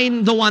that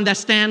I'm the one that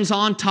stands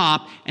on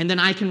top, and then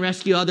I can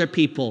rescue other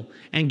people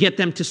and get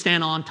them to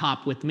stand on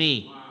top with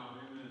me.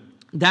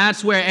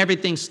 That's where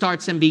everything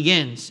starts and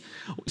begins.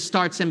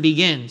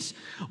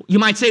 You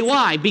might say,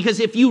 why? Because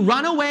if you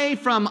run away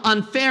from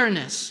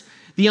unfairness,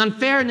 the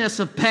unfairness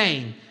of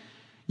pain,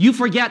 you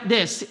forget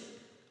this.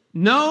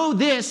 Know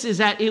this is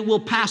that it will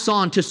pass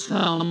on to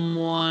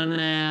someone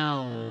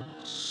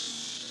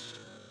else.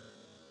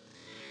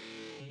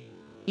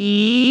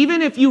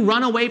 Even if you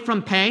run away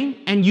from pain,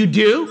 and you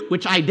do,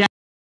 which I doubt.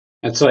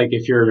 That's like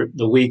if you're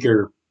the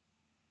weaker,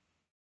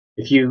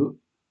 if you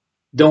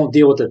don't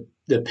deal with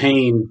the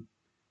pain,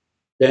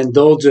 then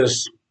they'll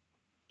just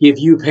give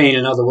you pain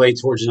another way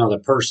towards another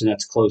person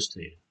that's close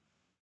to you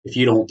if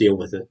you don't deal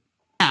with it.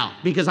 Now,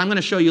 because I'm going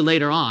to show you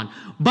later on.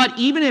 But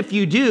even if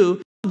you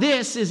do,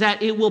 this is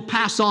that it will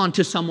pass on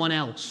to someone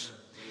else.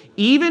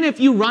 Even if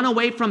you run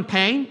away from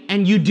pain,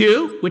 and you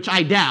do, which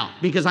I doubt,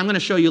 because I'm going to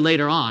show you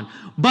later on.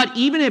 But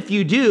even if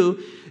you do,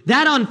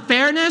 that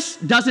unfairness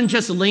doesn't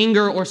just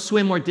linger or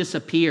swim or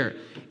disappear.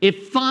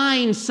 It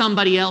finds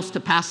somebody else to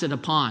pass it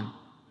upon.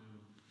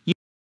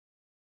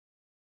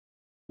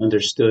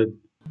 Understood.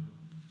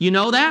 You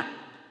know that?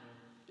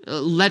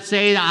 Let's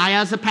say I,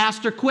 as a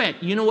pastor,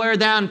 quit. You know where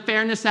that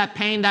unfairness, that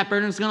pain, that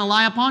burden is going to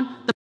lie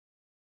upon?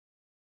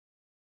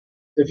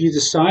 If you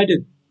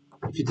decided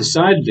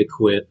to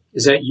quit,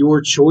 is that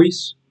your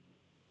choice?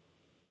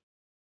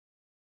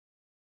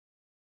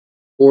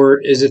 Or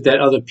is it that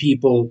other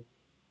people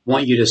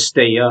want you to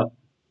stay up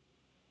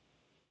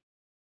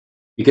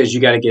because you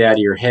got to get out of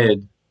your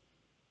head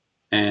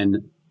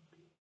and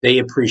they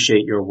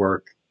appreciate your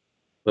work,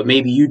 but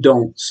maybe you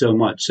don't so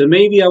much? So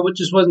maybe I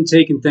just wasn't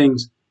taking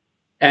things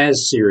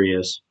as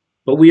serious.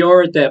 But we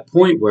are at that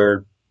point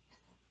where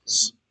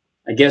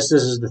I guess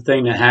this is the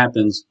thing that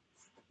happens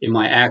in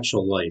my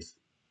actual life,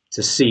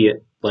 to see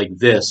it like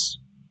this,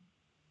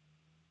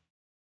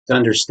 to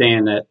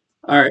understand that,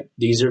 all right,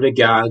 these are the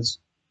gods.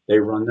 They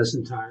run this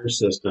entire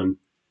system.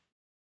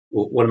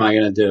 What am I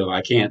going to do?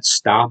 I can't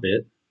stop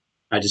it.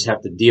 I just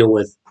have to deal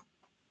with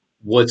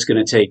what's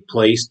going to take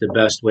place the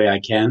best way I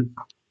can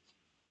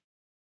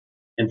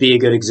and be a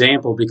good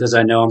example, because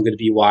I know I'm going to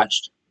be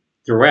watched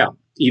throughout,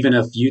 even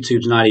if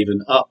YouTube's not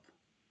even up.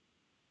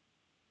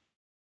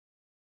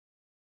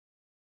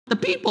 The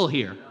people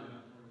here.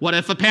 What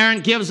if a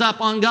parent gives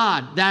up on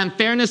God? That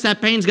unfairness,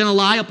 that pain's going to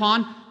lie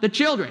upon the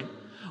children.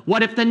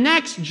 What if the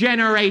next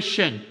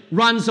generation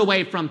runs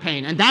away from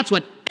pain? And that's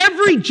what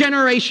every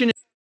generation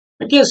is.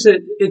 I guess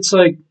it's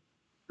like,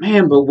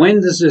 man, but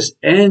when does this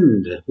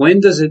end?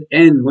 When does it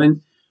end?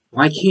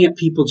 Why can't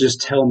people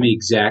just tell me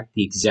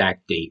the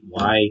exact date?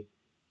 Why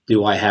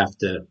do I have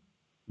to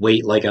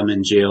wait like I'm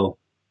in jail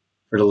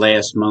for the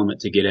last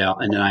moment to get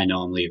out, and then I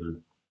know I'm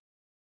leaving?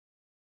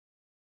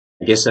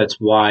 I guess that's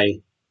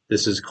why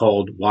this is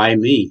called Why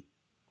Me?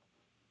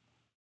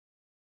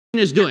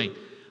 Is doing.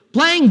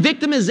 Playing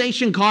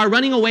victimization card,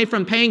 running away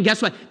from pain,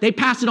 guess what? They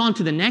pass it on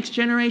to the next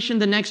generation,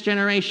 the next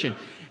generation.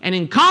 And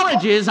in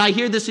colleges, I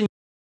hear this in...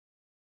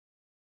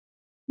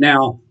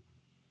 Now,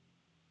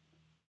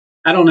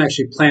 I don't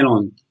actually plan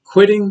on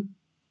quitting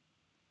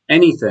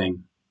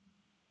anything.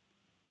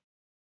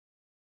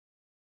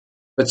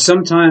 But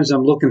sometimes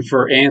I'm looking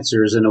for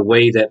answers in a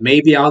way that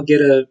maybe I'll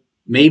get a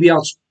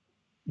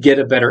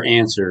better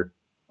answer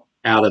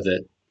out of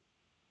it,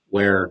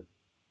 where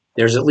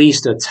there's at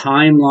least a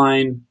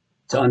timeline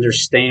to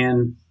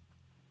understand.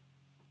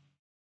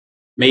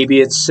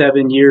 Maybe it's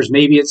 7 years,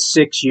 maybe it's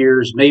 6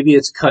 years, maybe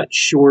it's cut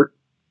short,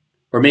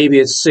 or maybe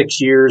it's 6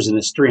 years and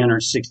it's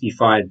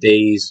 365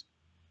 days,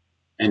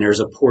 and there's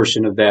a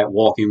portion of that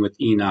walking with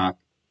Enoch.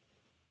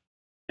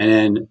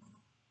 And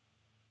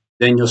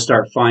then you'll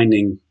start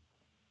finding...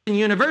 In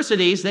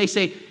universities, they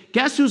say,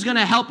 guess who's going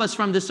to help us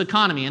from this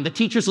economy? And the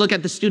teachers look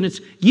at the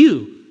students,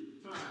 you.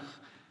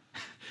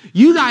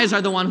 You guys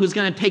are the one who's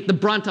going to take the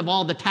brunt of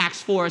all the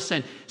tax force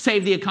and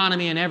save the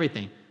economy and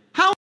everything.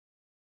 How?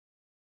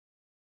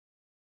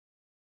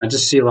 I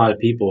just see a lot of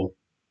people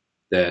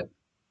that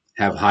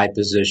have high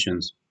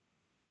positions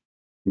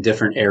in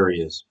different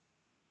areas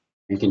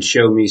and can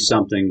show me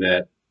something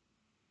that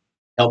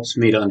helps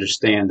me to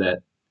understand that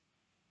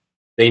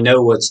they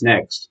know what's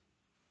next,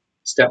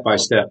 step by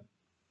step.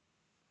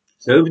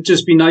 So it would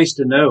just be nice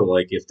to know,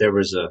 like, if there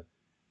was a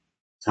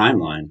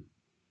timeline.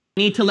 I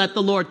need to let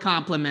the Lord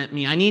compliment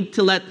me. I need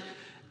to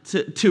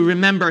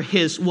remember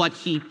what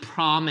he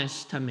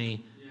promised to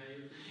me.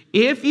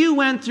 If you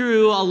went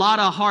through a lot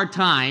of hard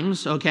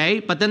times, okay,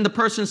 but then the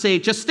person say,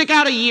 just stick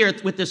out a year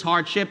with this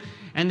hardship,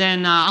 and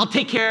then I'll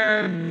take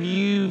care of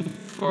you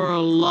for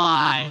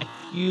life.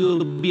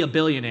 You'll be a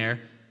billionaire.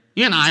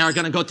 You and I are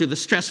going to go through the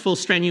stressful,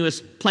 strenuous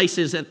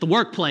places at the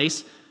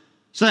workplace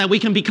so that we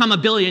can become a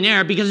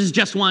billionaire because it's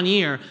just 1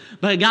 year.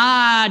 But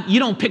God, you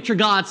don't picture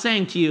God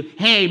saying to you,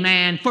 hey,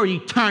 man, for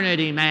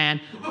eternity,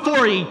 man.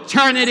 For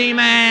eternity,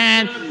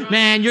 man.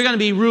 Man, you're going to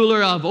be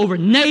ruler of over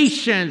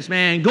nations,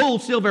 man.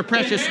 Gold, silver,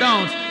 precious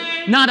stones.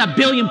 Not a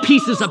billion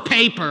pieces of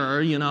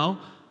paper, you know.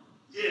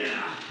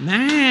 Yeah.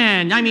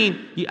 Man, I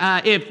mean,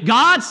 if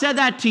God said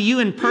that to you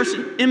in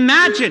person,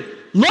 imagine.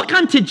 Look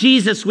unto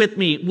Jesus with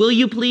me. Will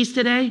you please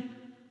today?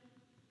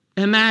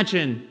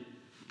 Imagine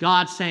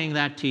God saying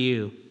that to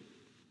you.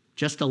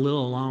 Just a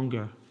little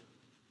longer.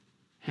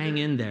 Hang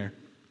in there.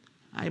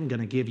 I'm going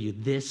to give you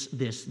this,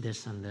 this,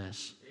 this, and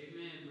this.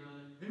 Amen,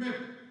 brother.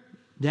 Amen.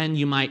 Then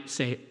you might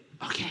say,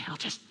 okay, I'll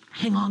just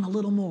hang on a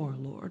little more,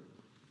 Lord.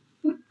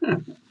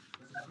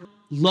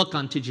 Look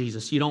unto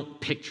Jesus. You don't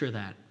picture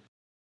that.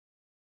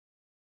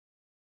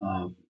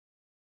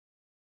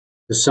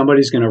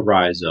 Somebody's going to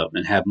rise up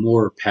and have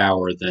more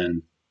power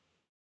than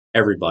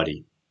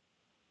everybody.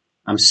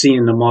 I'm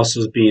seeing the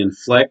muscles being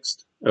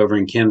flexed over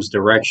in Kim's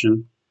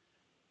direction.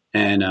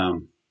 And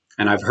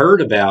I've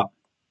heard about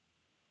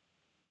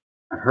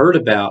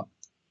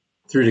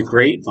through the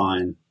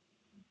grapevine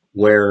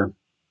where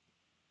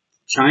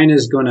China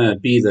is going to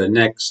be the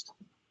next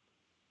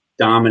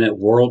dominant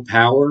world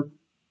power.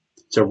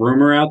 It's a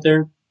rumor out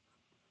there.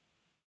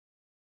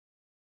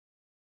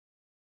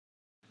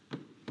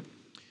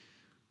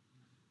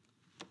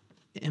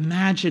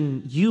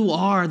 Imagine you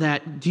are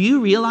that. Do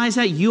you realize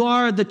that you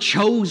are the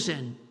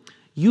chosen?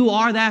 You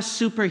are that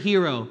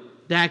superhero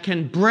that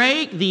can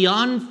break the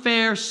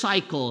unfair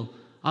cycle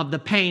of the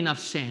pain of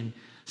sin.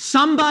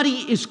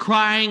 Somebody is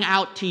crying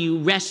out to you,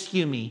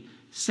 rescue me,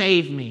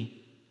 save me.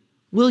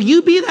 Will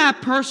you be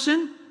that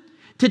person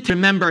to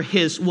remember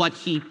what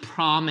he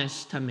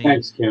promised to me?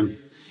 Thanks, Kim.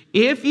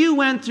 If you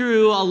went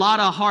through a lot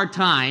of hard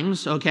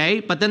times, okay,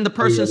 but then the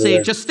person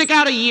say, just stick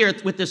out a year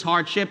with this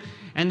hardship,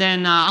 and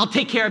then I'll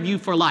take care of you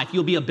for life.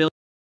 You'll be a billionaire.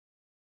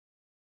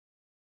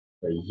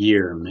 A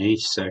year, May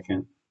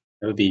 2nd.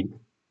 That would be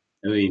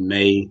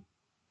May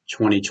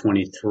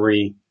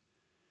 2023.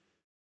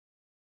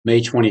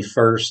 May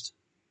 21st.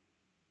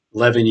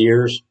 11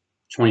 years,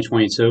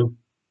 2022.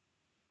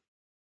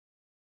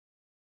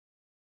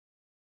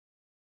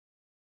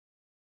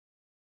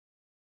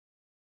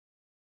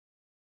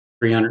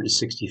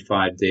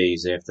 $365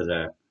 days after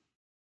that.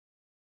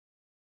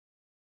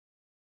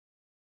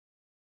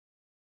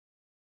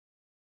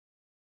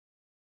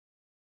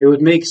 It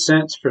would make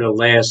sense for the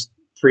last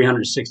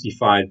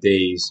 365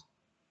 days,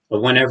 or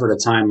whenever the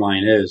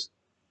timeline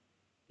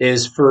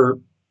is for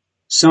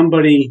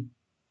somebody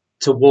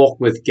to walk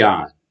with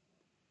God.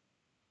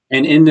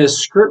 And in this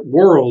script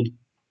world,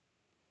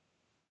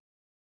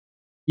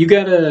 you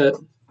gotta,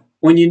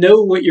 when you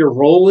know what your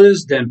role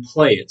is, then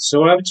play it.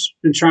 So I've just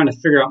been trying to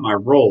figure out my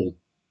role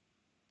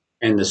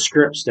and the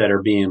scripts that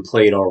are being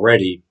played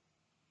already.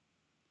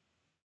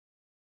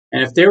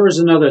 And if there was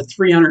another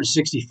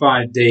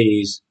 365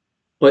 days,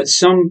 but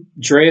something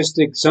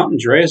drastic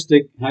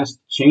has to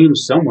change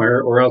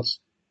somewhere, or else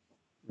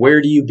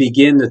where do you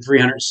begin the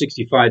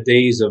 365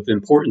 days of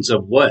importance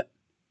of what?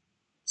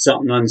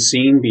 Something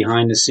unseen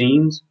behind the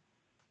scenes?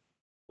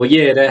 Well,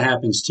 yeah, that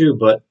happens too,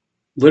 but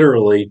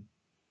literally,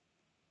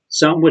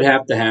 something would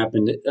have to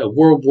happen.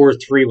 World War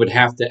III would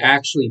have to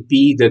actually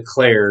be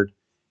declared,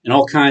 and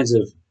all kinds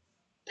of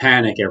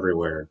panic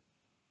everywhere.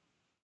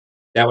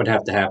 That would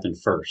have to happen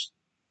first.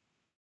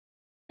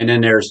 And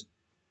then there's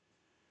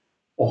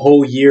a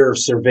whole year of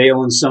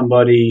surveilling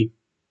somebody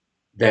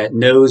that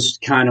knows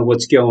kind of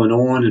what's going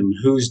on and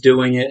who's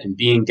doing it, and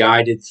being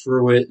guided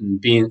through it,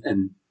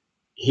 and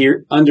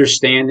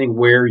understanding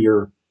where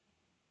your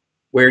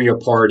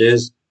part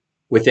is,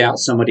 without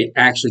somebody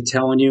actually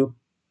telling you,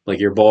 like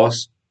your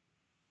boss,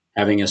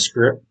 having a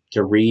script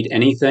to read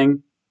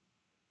anything.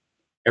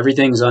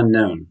 Everything's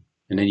unknown,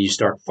 and then you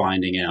start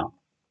finding out.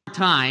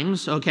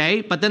 Times,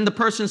 okay, but then the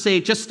person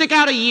say, just stick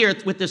out a year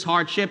with this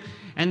hardship,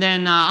 and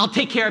then I'll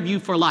take care of you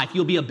for life.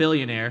 You'll be a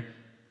billionaire.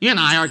 You and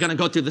I are going to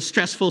go through the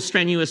stressful,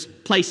 strenuous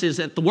places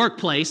at the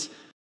workplace.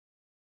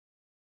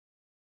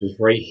 It's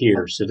right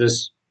here. So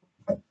this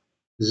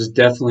is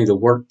definitely the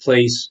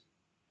workplace.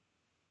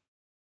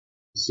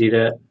 See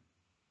that?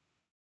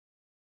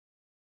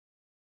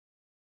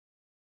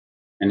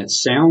 And it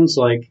sounds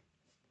like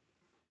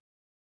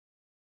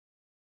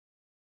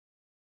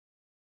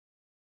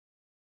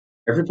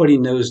everybody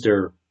knows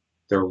their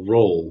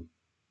role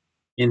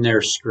in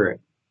their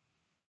script,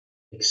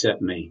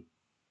 except me.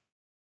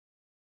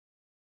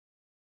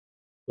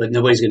 But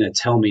nobody's going to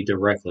tell me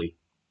directly.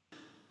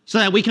 So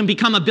that we can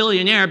become a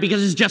billionaire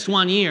because it's just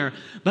 1 year.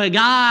 But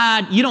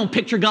God, you don't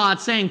picture God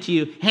saying to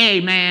you, hey,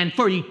 man,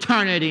 for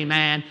eternity,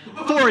 man.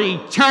 For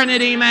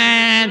eternity,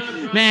 man.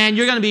 Man,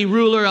 you're going to be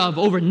ruler of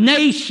over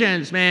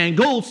nations, man.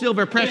 Gold,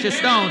 silver, precious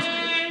stones.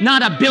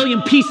 Not a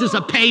billion pieces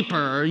of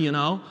paper, you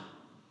know.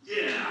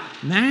 Yeah.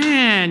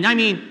 Man, I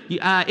mean,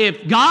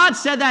 if God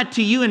said that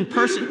to you in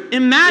person,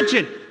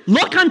 imagine.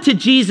 Look unto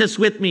Jesus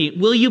with me.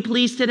 Will you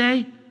please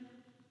today?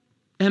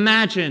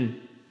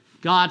 Imagine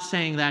God's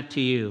saying that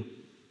to you.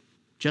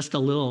 Just a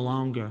little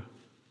longer.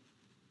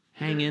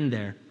 Hang in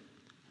there.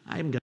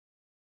 I'm going.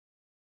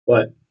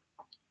 But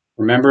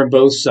remembering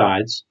both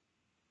sides.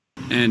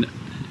 And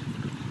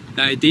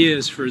the idea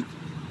is for...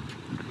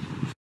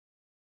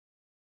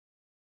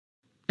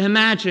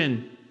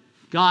 Imagine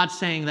God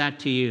saying that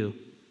to you.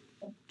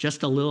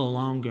 Just a little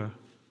longer.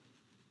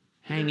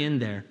 Hang in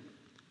there.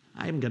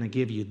 I'm going to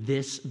give you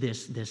this,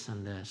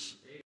 and this.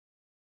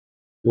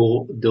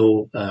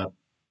 Dual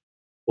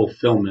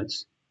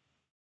fulfillments.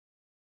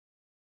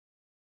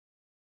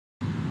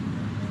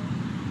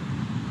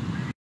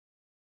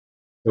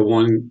 The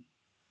one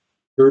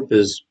group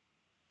is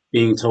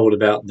being told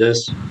about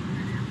this,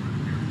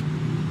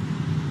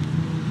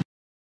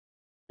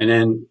 and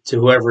then to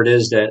whoever it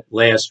is that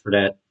lasts for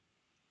that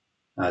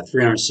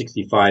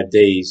 365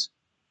 days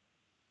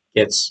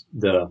gets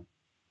the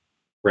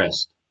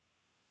rest.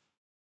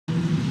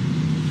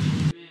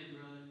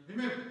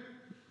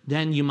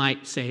 Then you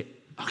might say,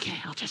 okay,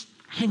 I'll just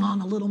hang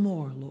on a little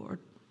more, Lord.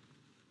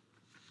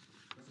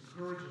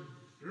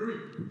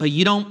 But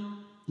you don't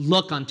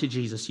look unto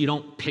Jesus. You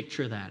don't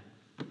picture that.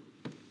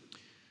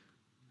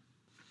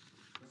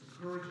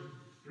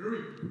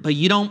 But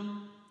you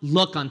don't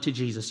look unto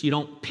Jesus. You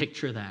don't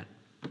picture that.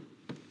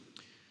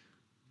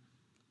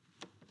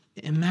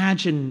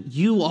 Imagine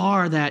you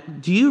are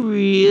that. Do you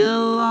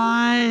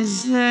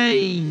realize that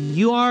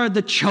you are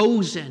the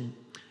chosen?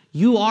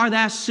 You are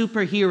that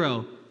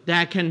superhero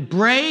that can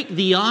break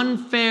the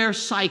unfair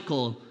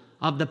cycle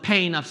of the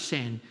pain of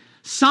sin.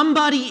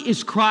 Somebody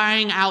is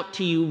crying out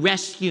to you,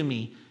 rescue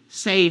me,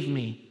 save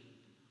me.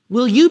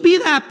 Will you be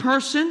that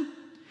person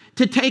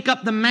to take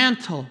up the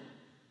mantle?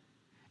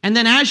 And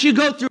then as you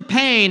go through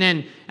pain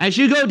and as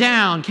you go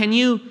down, can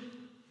you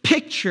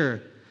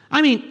picture?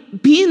 I mean,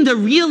 be in the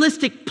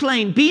realistic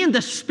plane, be in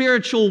the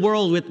spiritual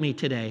world with me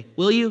today,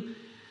 will you?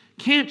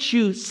 Can't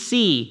you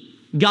see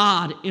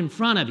God in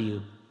front of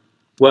you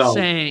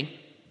saying,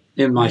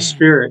 in my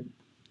spirit,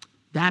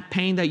 that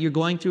pain that you're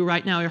going through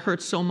right now, it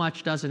hurts so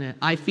much, doesn't it?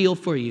 I feel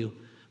for you.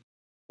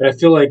 But I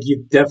feel like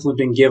you've definitely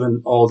been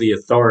given all the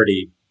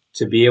authority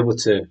to be able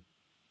to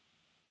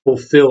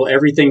fulfill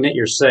everything that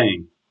you're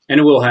saying, and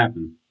it will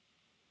happen.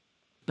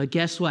 But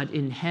guess what?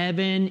 In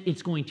heaven,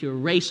 it's going to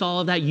erase all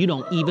of that. You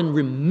don't even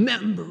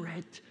remember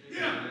it.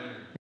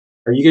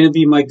 Are you going to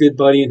be my good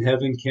buddy in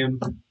heaven, Kim?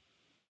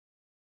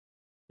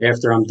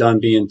 After I'm done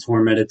being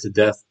tormented to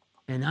death?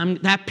 And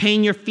that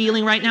pain you're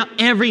feeling right now,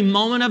 every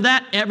moment of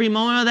that,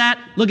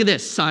 look at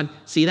this, son.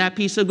 See that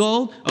piece of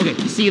gold? Okay,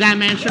 see that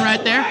mansion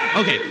right there?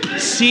 Okay,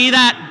 see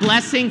that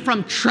blessing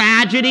from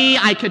tragedy?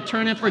 I could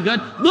turn it for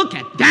good. Look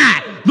at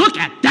that. Look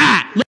at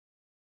that.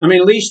 I mean,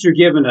 at least you're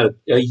given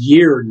a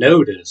year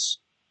notice,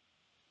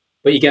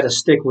 but you got to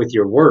stick with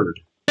your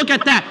word. Look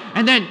at that.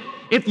 And then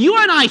if you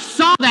and I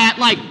saw that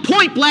like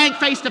point blank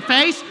face to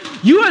face,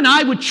 you and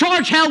I would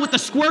charge hell with the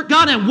squirt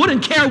gun and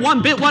wouldn't care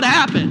one bit what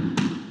happened.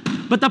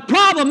 But the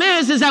problem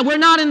is that we're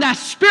not in that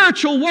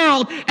spiritual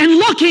world and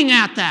looking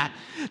at that.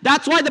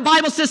 That's why the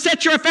Bible says,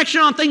 set your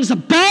affection on things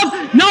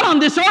above, not on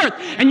this earth.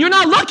 And you're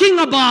not looking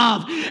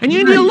above. And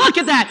you need to look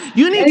at that.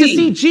 You need to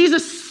see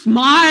Jesus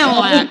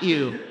smile at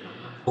you.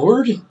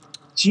 Lord,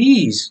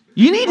 jeez.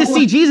 You need to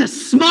see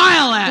Jesus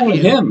smile at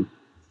you. Him.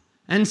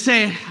 And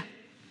say,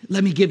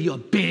 let me give you a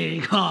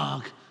big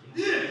hug.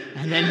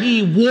 And then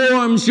he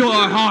warms your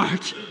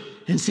heart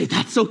and say,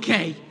 that's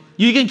okay.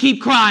 You can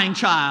keep crying,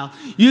 child.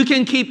 You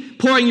can keep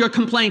pouring your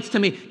complaints to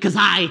me because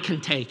I can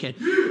take it.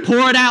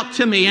 Pour it out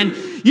to me. And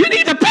you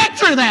need to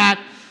picture that.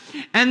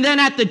 And then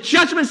at the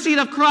judgment seat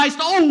of Christ,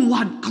 oh,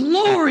 what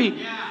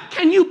glory.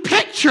 Can you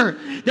picture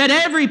that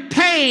every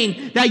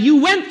pain that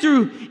you went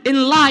through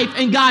in life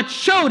and God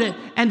showed it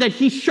and that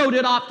he showed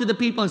it off to the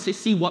people and say,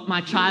 see what my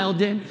child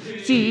did?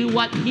 See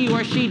what he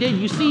or she did?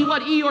 You see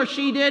what he or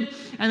she did?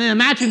 And then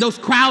imagine those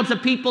crowds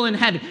of people in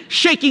heaven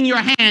shaking your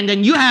hand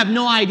and you have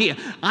no idea.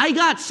 I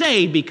got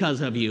saved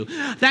because of you.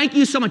 Thank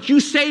you so much. You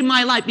saved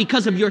my life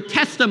because of your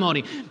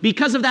testimony,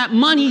 because of that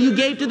money you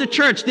gave to the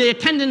church, the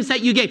attendance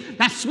that you gave,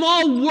 that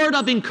small word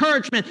of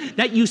encouragement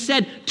that you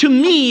said to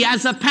me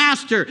as a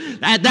pastor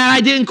that I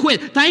didn't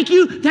quit. Thank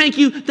you, thank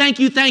you, thank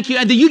you, thank you.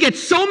 And then you get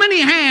so many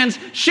hands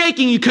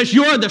shaking you because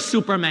you're the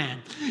Superman.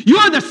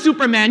 You're the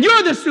Superman.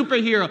 You're the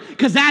superhero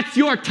because that's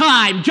your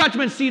time,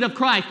 judgment seat of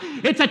Christ.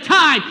 It's a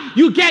time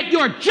you get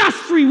your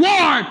just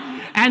reward.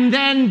 And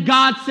then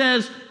God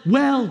says,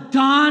 well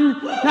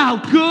done, thou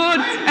good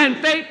and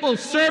faithful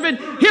servant.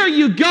 Here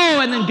you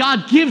go. And then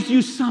God gives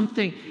you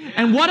something.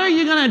 And what are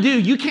you going to do?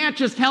 You can't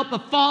just help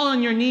but fall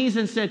on your knees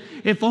and say,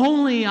 if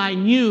only I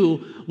knew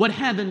what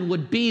heaven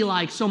would be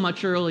like so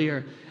much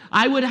earlier.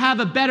 I would have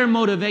a better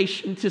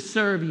motivation to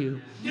serve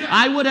you.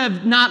 I would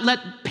have not let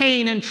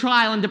pain and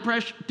trial and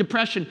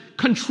depression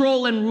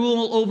control and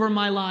rule over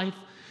my life.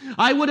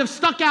 I would have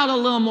stuck out a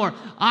little more.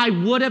 I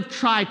would have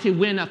tried to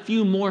win a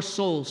few more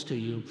souls to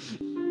you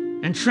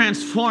and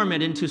transform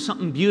it into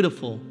something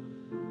beautiful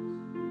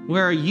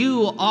where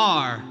you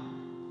are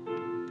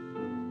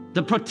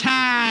the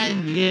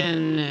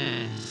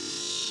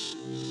protagonist.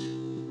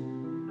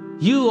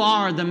 You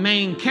are the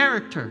main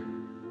character.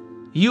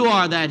 You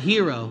are that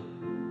hero.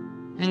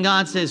 And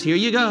God says, here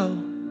you go.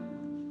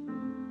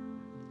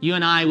 You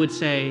and I would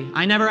say,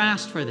 I never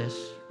asked for this.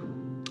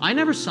 I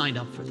never signed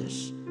up for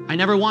this. I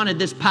never wanted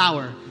this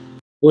power.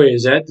 Boy,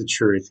 is that the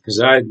truth?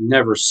 Because I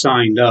never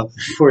signed up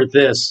for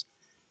this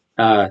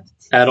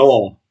at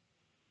all.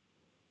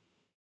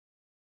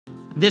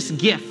 This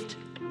gift,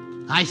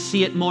 I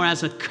see it more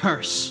as a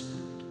curse.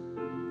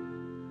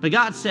 But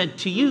God said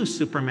to you,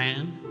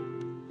 Superman,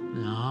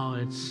 no,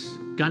 it's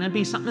going to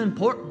be something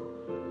important.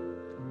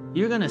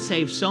 You're going to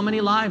save so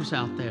many lives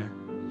out there.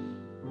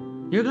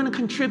 You're going to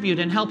contribute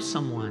and help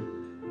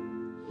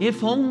someone.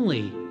 If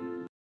only.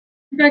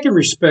 I can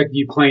respect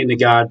you playing the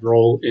God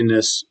role in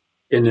this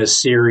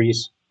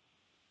series,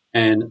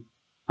 and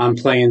I'm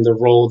playing the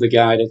role of the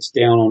guy that's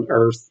down on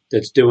Earth,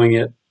 that's doing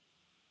it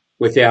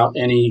without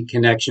any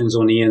connections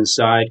on the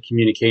inside,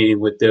 communicating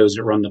with those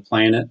that run the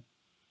planet.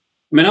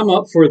 I mean, I'm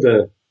up for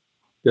the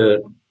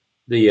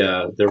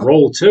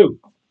role too.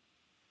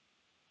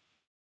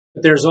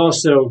 But there's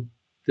also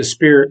the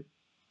Spirit,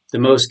 the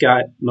most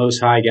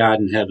high God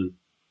in heaven,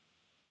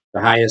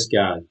 the highest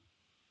God,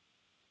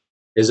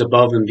 is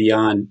above and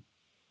beyond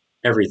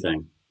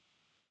everything.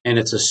 And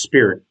it's a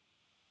spirit.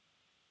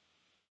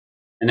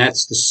 And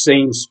that's the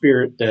same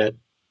spirit that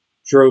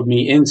drove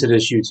me into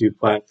this YouTube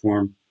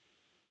platform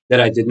that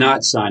I did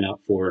not sign up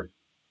for,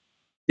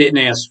 didn't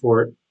ask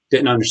for it,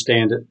 didn't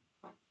understand it.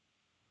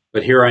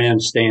 But here I am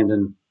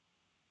standing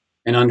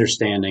and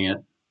understanding it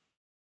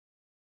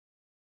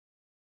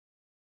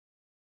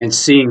and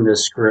seeing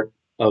this script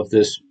of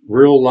this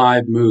real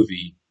live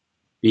movie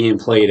being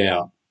played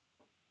out.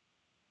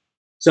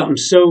 Something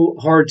so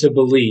hard to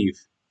believe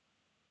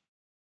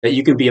that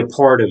you can be a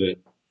part of it,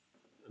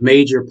 a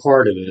major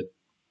part of it,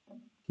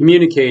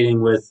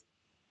 communicating with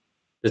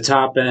the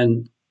top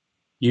end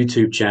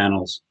YouTube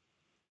channels,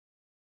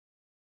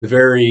 the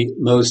very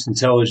most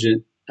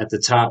intelligent at the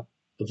top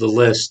of the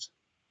list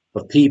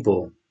of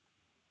people.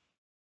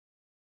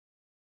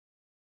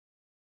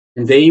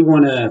 And they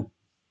want to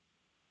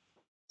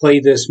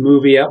play this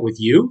movie out with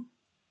you?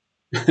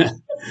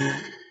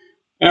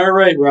 All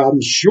right,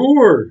 Robin,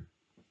 sure.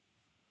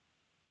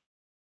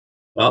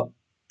 Well,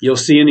 you'll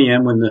see in the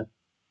end when the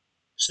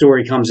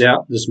story comes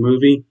out, this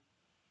movie,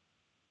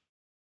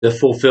 the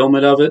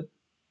fulfillment of it,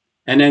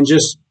 and then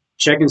just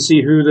check and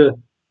see who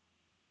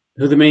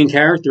the main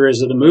character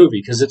is of the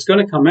movie, because it's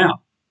going to come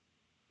out.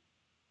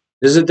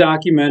 This is a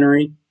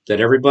documentary that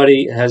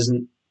everybody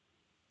hasn't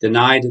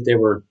denied that they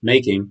were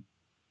making,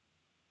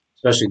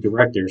 especially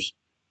directors.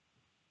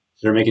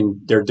 So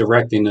they're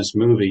directing this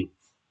movie,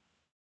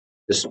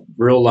 this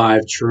real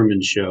live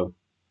Truman Show,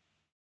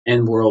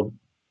 End World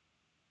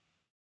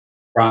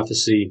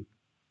Prophecy.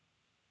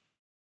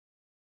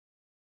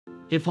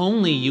 If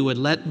only you would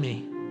let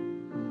me.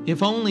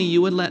 If only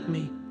you would let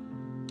me.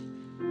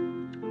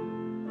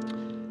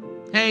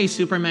 Hey,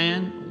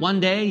 Superman,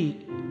 one day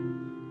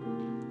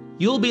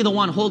you'll be the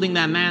one holding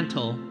that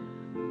mantle,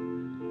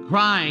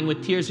 crying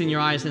with tears in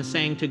your eyes and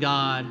saying to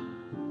God,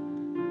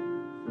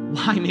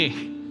 why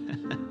me?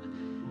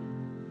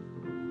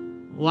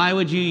 Why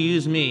would you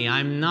use me?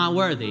 I'm not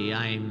worthy.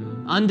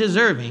 I'm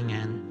undeserving.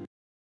 And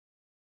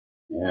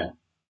yeah.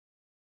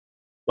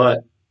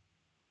 But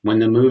when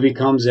the movie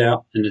comes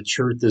out and the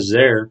truth is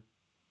there,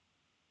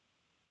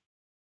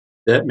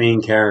 that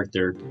main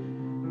character.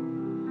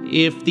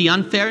 If the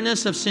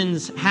unfairness of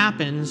sins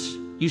happens,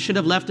 you should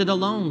have left it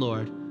alone,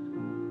 Lord.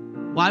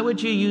 Why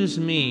would you use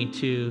me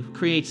to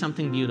create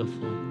something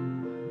beautiful?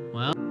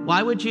 Well,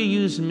 why would you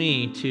use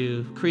me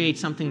to create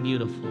something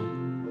beautiful?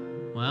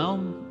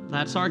 Well,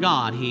 that's our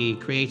God. He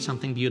creates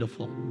something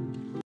beautiful.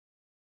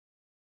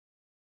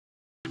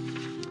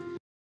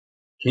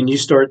 Can you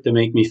start to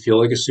make me feel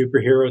like a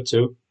superhero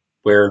too?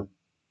 Where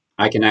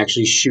I can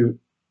actually shoot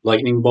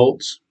lightning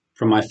bolts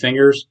from my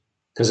fingers?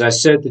 Because I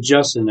said to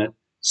Justin that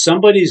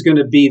somebody's going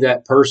to be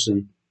that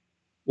person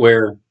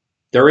where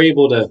they're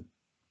able to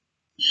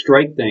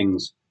strike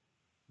things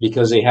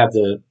because they have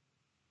the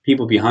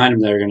people behind them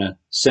that are going to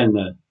send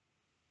the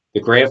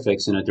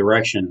graphics in a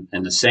direction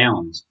and the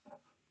sounds.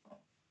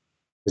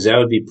 Because that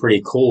would be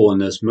pretty cool in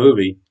this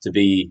movie to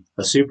be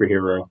a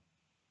superhero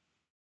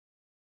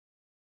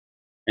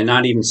and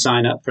not even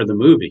sign up for the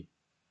movie.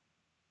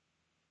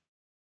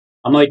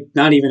 I'm like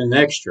not even an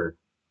extra.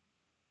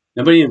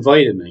 Nobody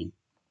invited me.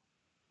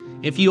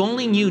 If you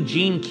only knew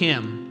Gene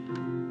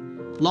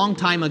Kim long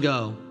time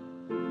ago,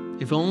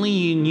 if only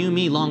you knew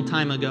me long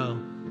time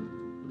ago,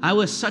 I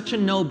was such a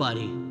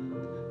nobody,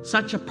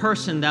 such a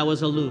person that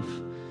was aloof,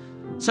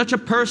 such a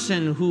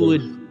person who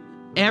would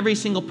every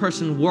single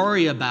person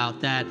worry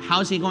about that.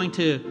 How's he going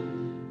to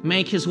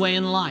make his way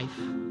in life?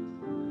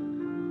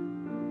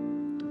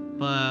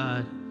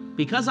 But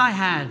because I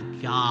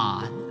had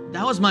God,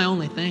 that was my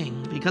only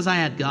thing. Because I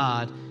had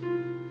God,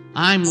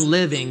 I'm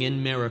living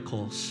in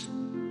miracles.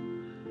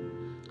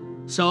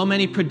 So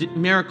many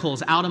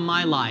miracles out of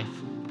my life.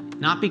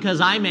 Not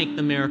because I make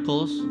the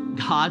miracles.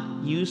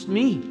 God used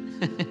me.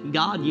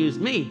 God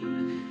used me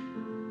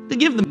to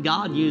give them.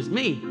 God used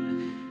me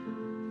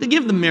to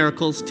give the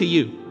miracles to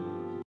you.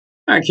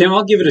 All right, Kim,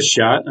 I'll give it a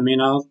shot. I mean,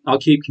 I'll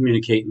keep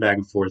communicating back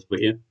and forth with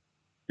you.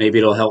 Maybe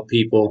it'll help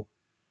people.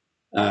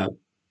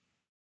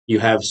 You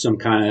have some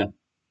kind of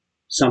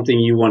something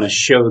you want to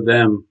show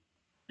them,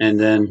 and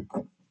then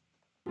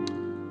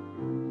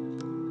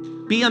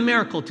be a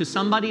miracle to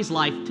somebody's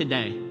life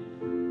today.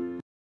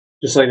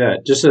 Just like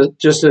that.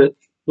 Just a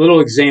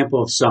little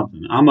example of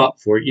something. I'm up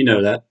for it. You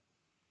know that.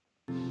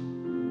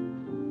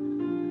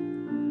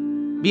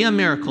 Be a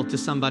miracle to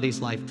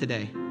somebody's life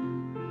today.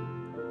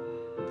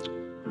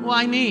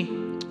 Why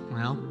me?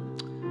 Well,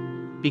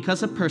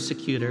 because of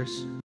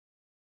persecutors.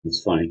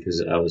 It's funny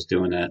because I was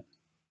doing that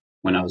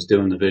when I was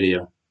doing the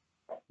video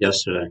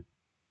yesterday.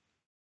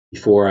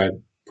 Before I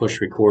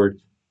push record,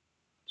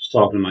 just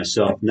talking to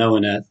myself,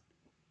 knowing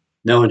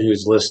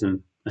who's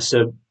listening. I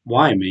said,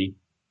 why me?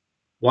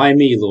 Why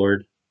me,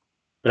 Lord?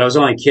 But I was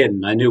only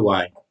kidding. I knew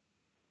why.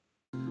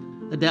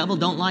 The devil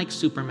don't like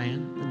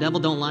Superman. The devil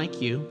don't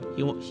like you.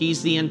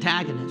 He's the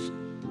antagonist.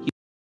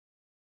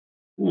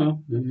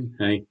 Well,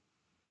 hey,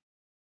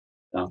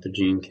 Dr.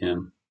 Gene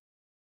Kim.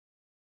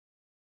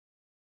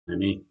 I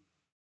mean,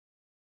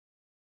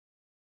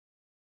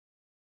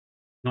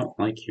 I don't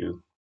like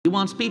you. He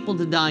wants people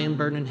to die and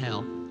burn in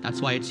hell.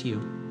 That's why it's you.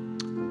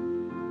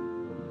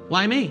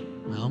 Why me?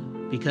 Well,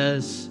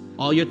 because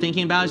all you're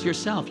thinking about is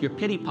yourself. You're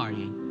pity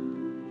partying.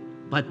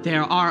 But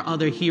there are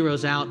other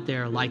heroes out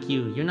there like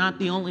you. You're not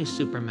the only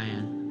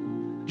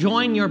Superman.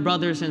 Join your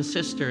brothers and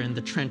sisters in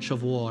the trench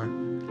of war.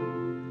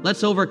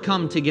 Let's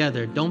overcome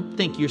together. Don't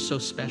think you're so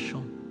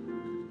special.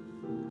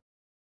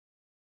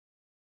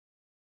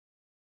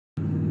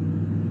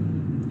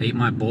 Ate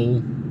my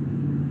bowl.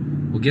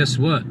 Well, guess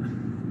what?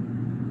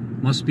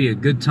 Must be a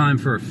good time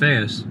for a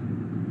fast.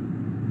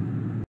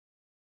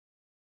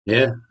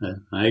 Yeah,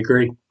 I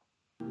agree.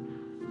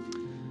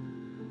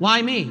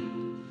 Why me?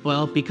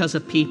 Well, because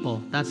of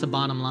people. That's the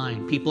bottom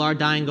line. People are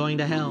dying going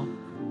to hell.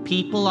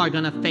 People are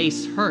going to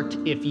face hurt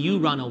if you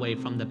run away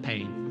from the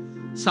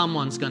pain.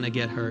 Someone's going to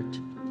get hurt.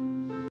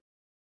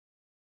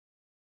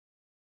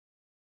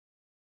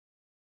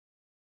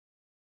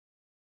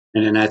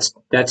 And then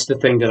that's the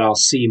thing that I'll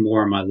see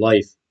more in my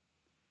life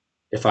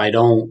if I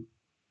don't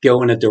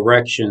go in a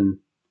direction,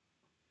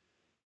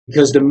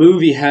 because the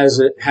movie has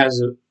a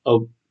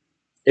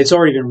it's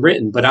already been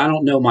written, but I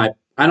don't know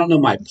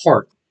my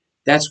part.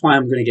 That's why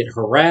I'm going to get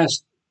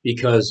harassed,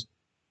 because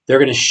they're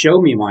going to show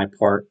me my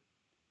part.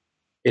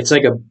 It's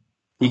like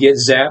you get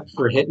zapped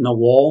for hitting a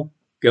wall,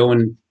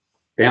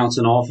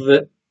 bouncing off of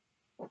it.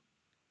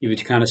 You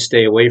would kind of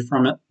stay away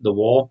from it, the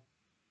wall.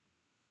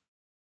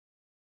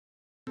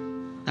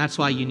 That's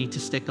why you need to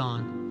stick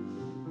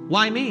on.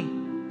 Why me?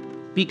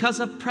 Because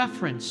of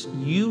preference.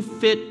 You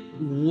fit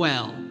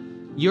well.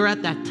 You're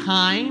at that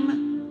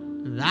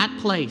time, that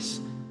place,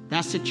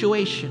 that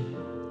situation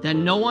that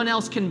no one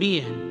else can be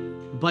in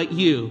but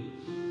you.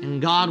 And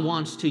God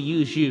wants to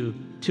use you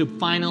to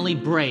finally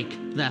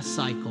break that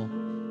cycle.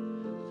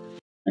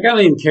 I don't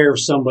even care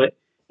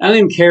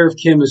if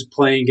Kim is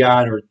playing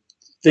God or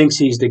thinks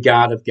he's the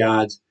God of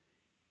gods.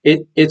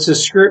 It's a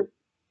script,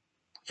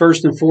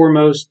 first and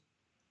foremost.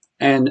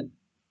 And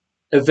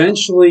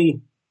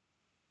eventually,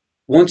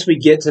 once we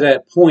get to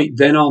that point,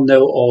 then I'll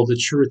know all the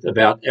truth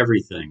about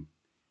everything.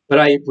 But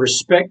I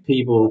respect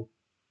people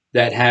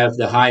that have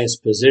the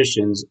highest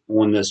positions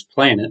on this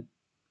planet.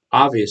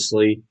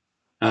 Obviously,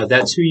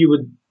 that's who you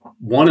would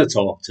want to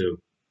talk to.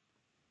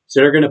 So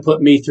they're going to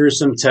put me through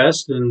some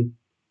tests, and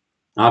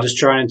I'll just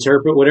try and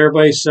interpret what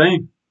everybody's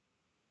saying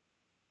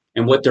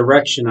and what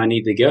direction I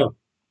need to go.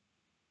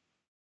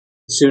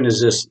 As soon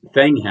as this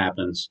thing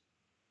happens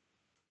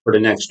for the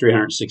next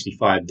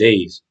 365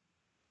 days,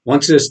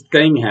 once this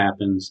thing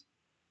happens,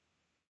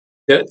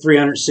 that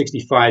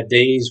 365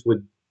 days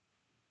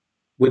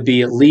would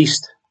be at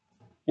least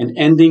an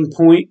ending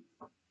point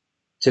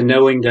to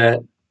knowing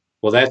that,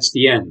 well, that's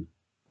the end.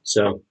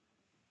 So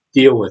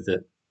deal with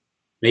it.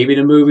 Maybe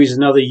the movie's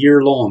another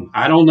year long.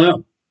 I don't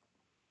know.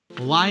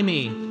 Why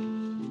me?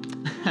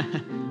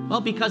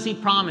 Well, because he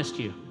promised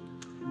you.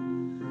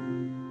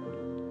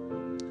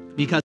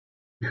 Because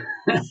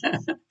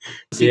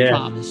he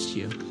promised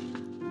you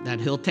that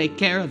he'll take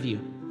care of you.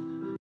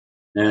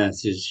 Yeah,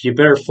 it's just, you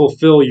better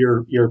fulfill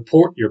your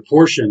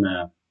portion,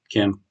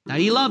 Kim. That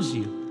he loves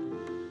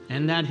you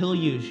and that he'll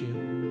use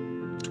you.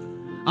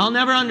 I'll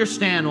never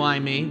understand why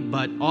me,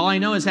 but all I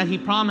know is that he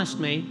promised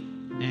me,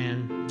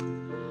 and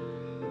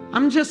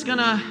I'm just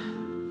gonna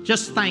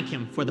thank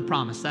him for the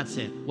promise. That's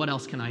it. What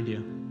else can I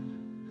do?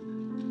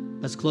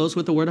 Let's close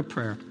with a word of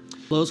prayer.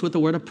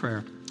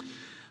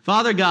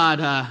 Father God,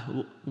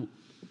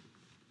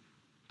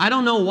 I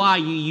don't know why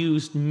you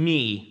used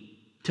me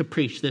to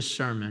preach this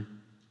sermon.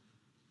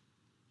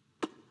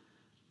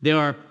 There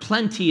are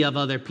plenty of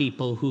other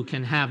people who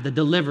can have the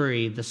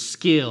delivery, the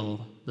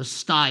skill, the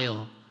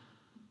style,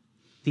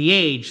 the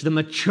age, the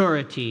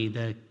maturity,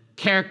 the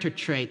character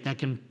trait that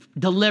can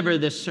deliver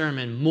this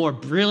sermon more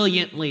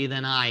brilliantly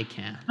than I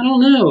can. I don't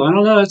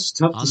know. It's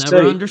tough to say. I'll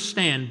never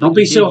understand. Don't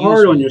be so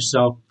hard on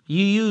yourself.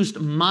 You used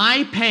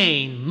my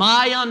pain,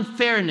 my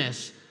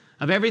unfairness,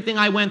 of everything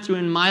I went through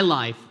in my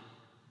life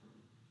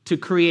to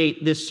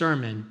create this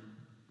sermon,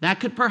 that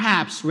could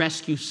perhaps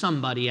rescue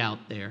somebody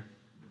out there.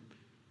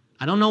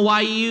 I don't know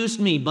why you used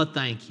me, but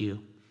thank you.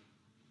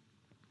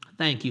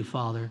 Thank you,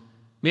 Father.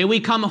 May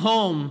we come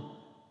home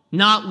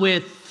not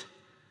with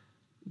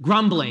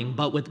grumbling,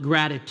 but with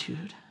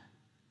gratitude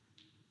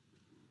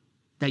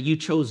that you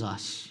chose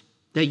us,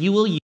 that you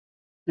will use.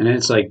 And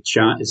it's like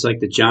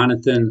the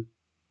Jonathan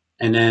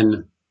and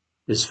then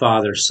his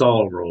father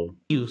Saul role.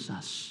 Use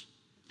us.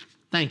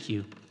 Thank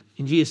you.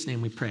 In Jesus'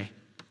 name we pray.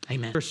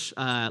 Amen. Lengths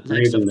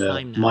Even of the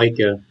time now.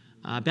 Micah.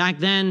 Back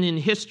then in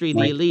history, the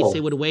elites, they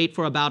would wait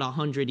for about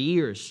 100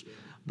 years.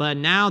 But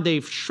now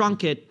they've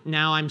shrunk it.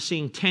 Now I'm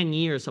seeing 10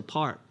 years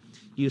apart.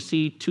 You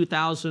see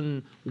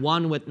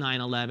 2001 with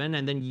 9/11,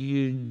 and then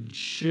you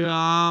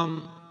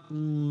jump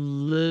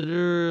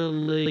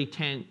literally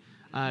 10.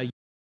 And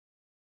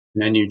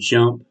then you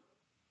jump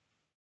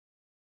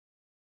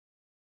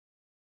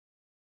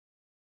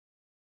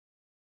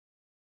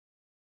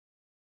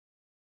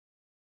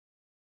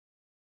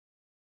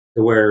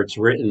to where it's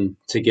written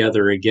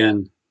together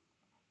again.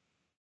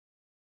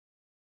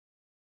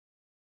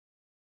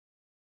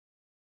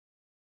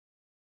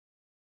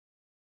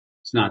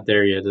 It's not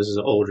there yet. This is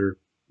an older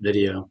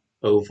video,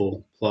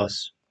 oval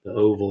plus the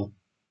oval.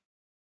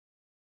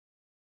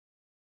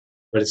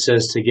 But it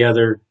says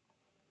together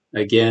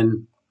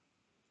again,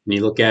 and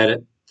you look at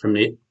it from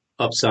the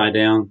upside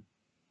down,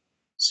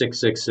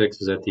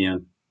 666 is at the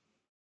end.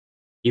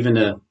 Even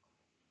the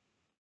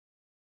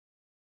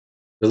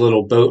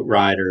little boat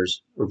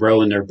riders are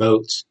rowing their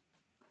boats.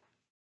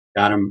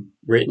 Got them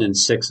written in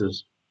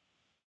sixes.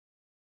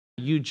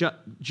 You jump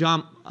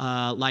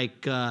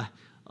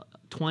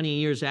 20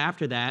 years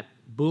after that,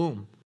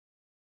 boom.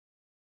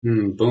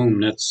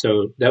 Boom.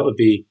 That would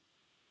be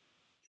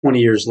 20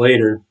 years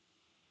later.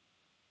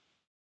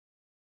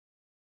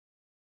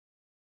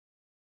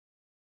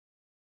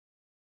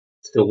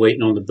 Still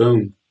waiting on the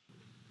boom.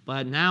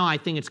 But now I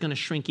think it's going to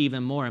shrink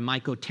even more. It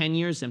might go 10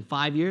 years and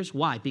 5 years.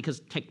 Why? Because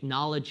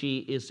technology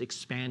is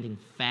expanding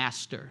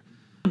faster.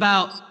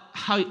 About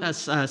how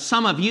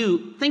some of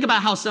you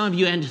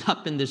ended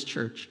up in this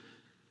church.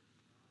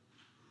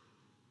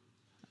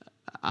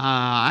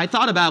 I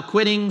thought about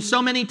quitting so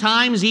many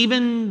times,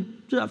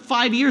 even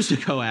 5 years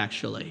ago,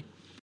 actually.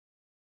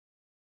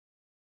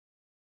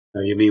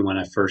 Oh, you mean when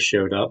I first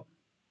showed up?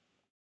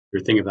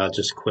 You're thinking about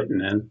just quitting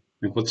then?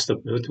 Like, what's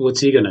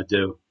he gonna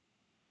do?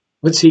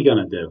 What's he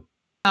gonna do?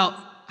 About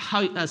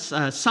how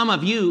some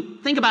of you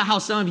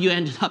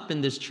ended up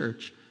in this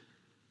church.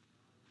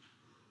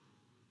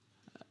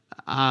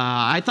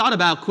 I thought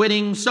about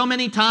quitting so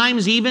many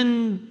times,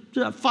 even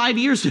 5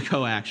 years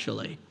ago,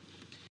 actually.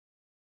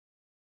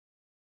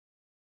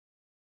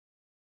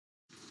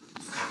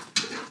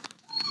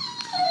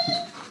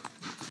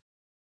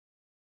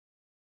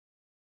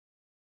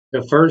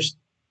 So first,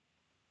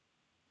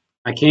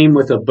 I came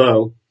with a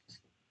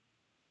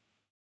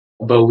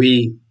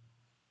bowie,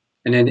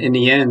 and then in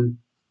the end,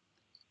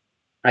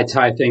 I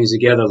tie things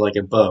together like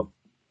a bow.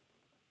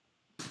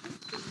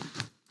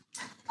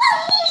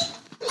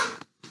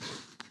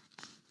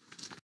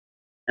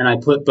 And I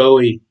put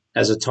Bowie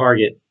as a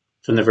target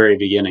from the very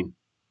beginning.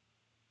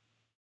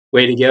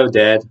 Way to go,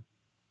 Dad.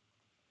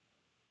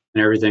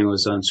 And everything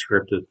was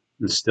unscripted,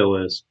 and still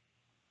is.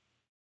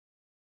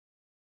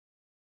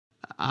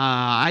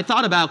 I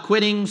thought about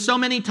quitting so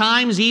many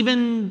times,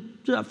 even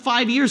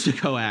 5 years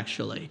ago,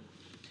 actually.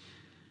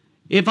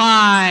 If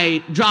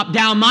I dropped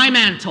down my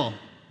mantle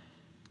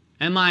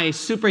and my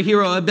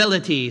superhero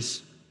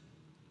abilities,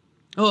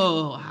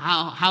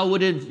 how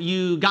would have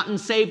you gotten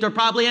saved or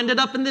probably ended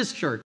up in this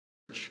church?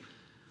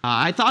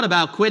 I thought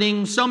about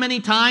quitting so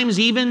many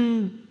times,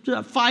 even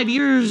 5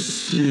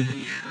 years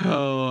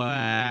ago,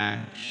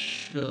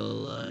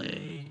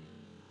 actually.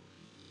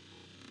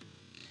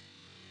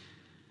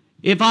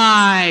 If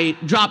I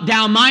dropped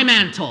down my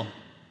mantle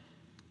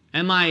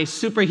and my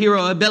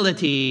superhero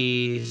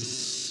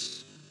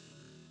abilities,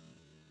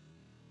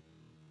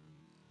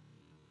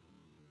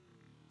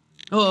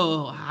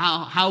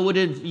 how would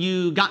have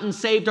you gotten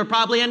saved or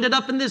probably ended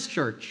up in this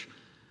church?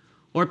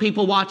 Or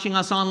people watching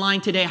us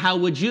online today, how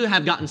would you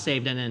have gotten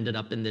saved and ended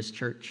up in this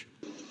church?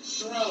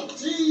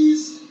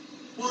 Shrouties,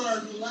 but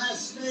our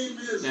last name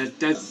is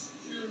That's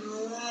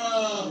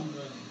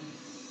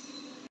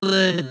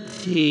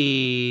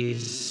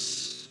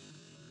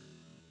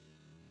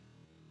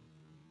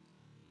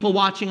People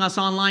watching us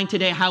online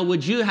today, how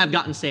would you have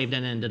gotten saved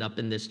and ended up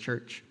in this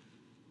church?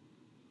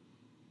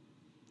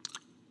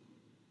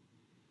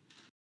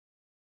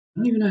 I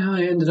don't even know how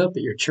I ended up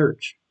at your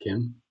church,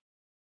 Kim.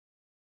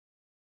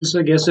 Just,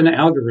 I guess, an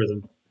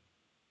algorithm.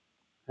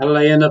 How did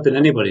I end up in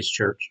anybody's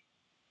church?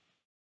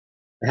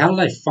 How did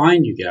I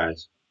find you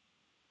guys?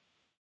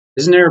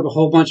 Isn't there a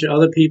whole bunch of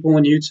other people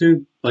on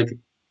YouTube? Like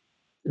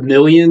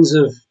millions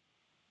of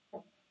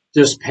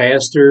just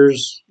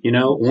pastors,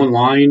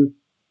 online?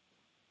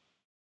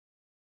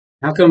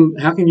 How come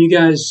you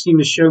guys seem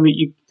to show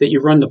me that you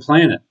run the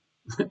planet?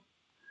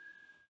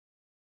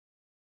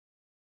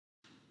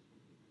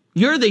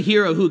 You're the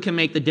hero who can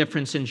make the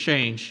difference and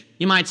change.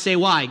 You might say,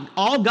 why?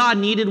 All God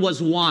needed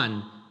was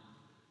one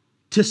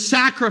to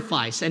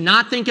sacrifice and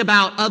not think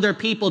about other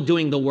people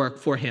doing the work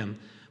for him,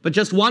 but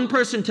just one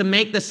person to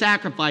make the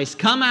sacrifice,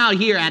 come out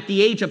here at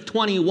the age of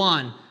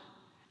 21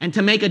 and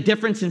to make a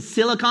difference in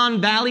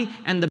Silicon Valley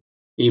and the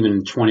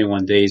Even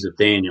 21 days of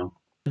Daniel.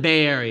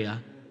 Bay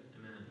Area.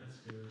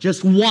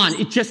 Just one.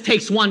 It just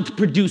takes one to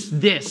produce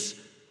this,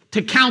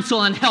 to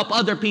counsel and help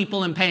other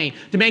people in pain,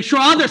 to make sure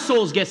other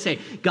souls get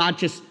saved. God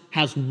just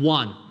has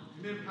one.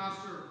 Amen,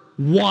 Pastor.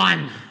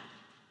 One.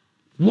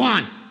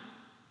 One.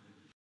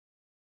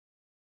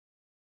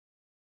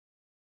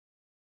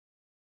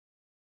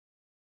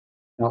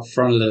 Out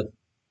front of the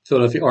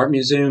Philadelphia Art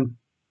Museum,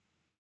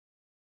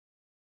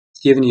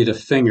 giving you the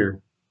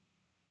finger,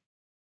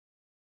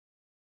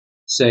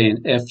 saying,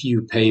 F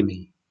you, pay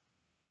me.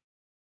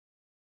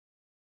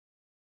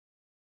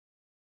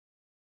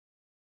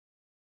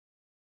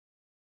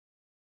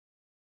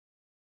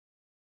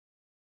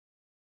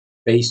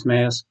 Face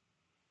mask.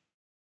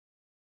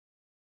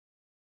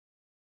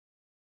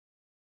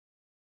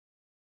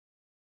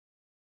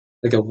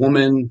 Like a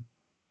woman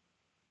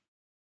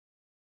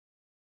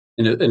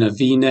in a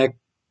V-neck,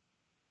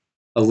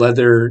 a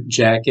leather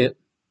jacket.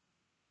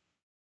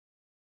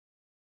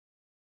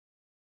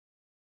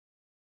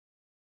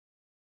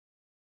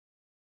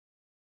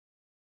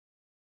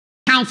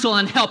 Counsel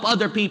and help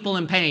other people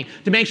in pain,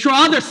 to make sure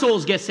other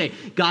souls get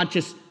saved. God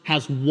just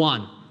has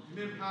one.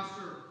 Amen,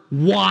 Pastor.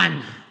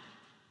 One.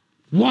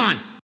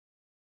 One.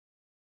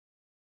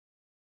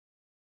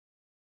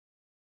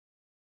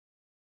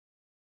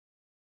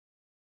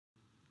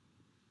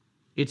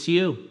 It's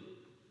you.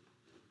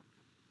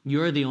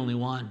 You're the only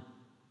one.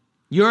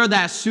 You're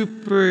that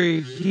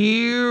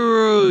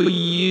superhero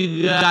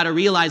you got to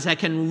realize that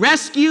can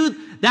rescue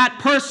that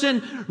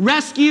person,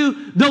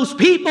 rescue those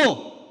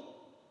people.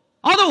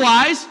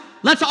 Otherwise,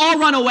 let's all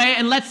run away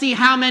and let's see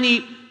how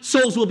many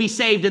souls will be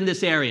saved in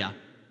this area.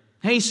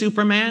 Hey,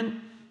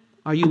 Superman,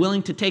 are you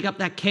willing to take up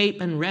that cape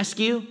and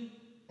rescue?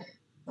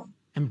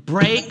 And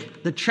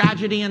break the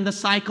tragedy and the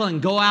cycle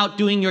and go out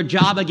doing your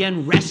job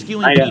again,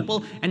 rescuing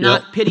people and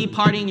not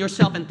pity-partying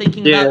yourself and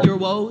thinking about your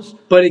woes?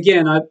 But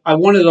again, I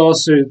wanted to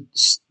also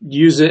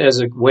use it as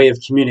a way of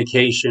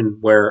communication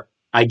where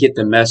I get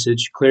the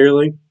message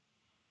clearly,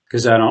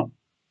 because I don't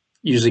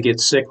usually get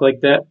sick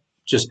like that,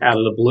 just out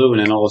of the blue,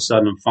 and then all of a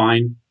sudden I'm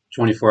fine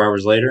 24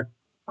 hours later.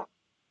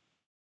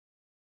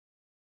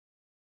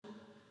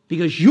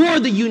 Because you're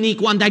the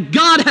unique one that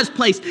God has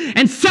placed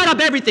and set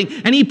up everything.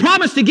 And He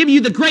promised to give you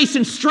the grace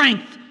and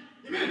strength.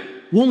 Amen.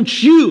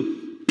 Won't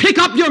you pick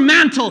up your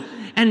mantle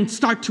and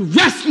start to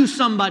rescue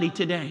somebody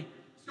today?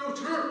 Let's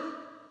go, church.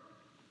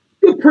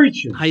 Good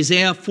preaching.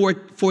 Isaiah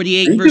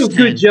 48 you verse do a 10.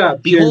 good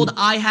job, Behold, Jim.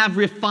 I have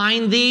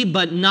refined thee,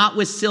 but not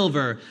with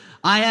silver.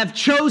 I have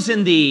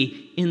chosen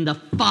thee in the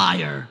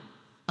fire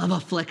of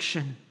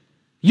affliction.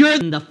 You're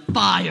in the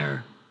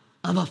fire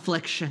of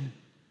affliction.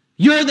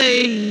 You're the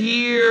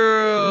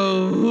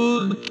hero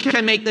who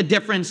can make the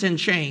difference and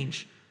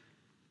change.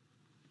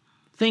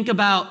 Think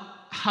about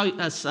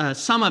how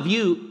some of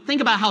you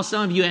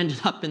ended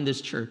up in this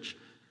church,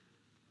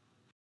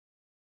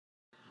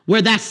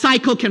 where that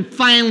cycle can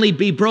finally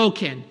be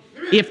broken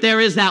if there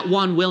is that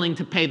one willing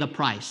to pay the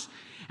price.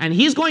 And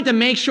He's going to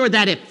make sure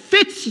that it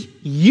fits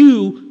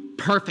you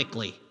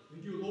perfectly.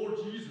 Thank you, Lord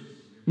Jesus.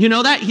 You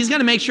know that? He's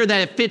going to make sure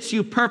that it fits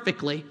you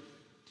perfectly.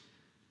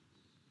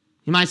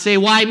 You might say,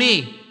 why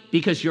me?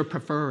 Because you're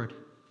preferred.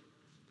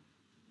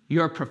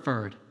 You're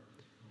preferred.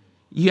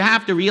 You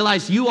have to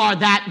realize you are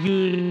that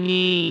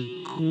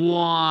unique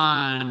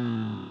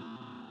one.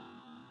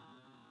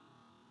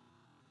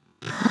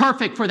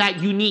 Perfect for that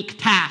unique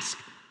task.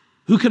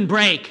 Who can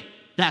break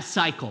that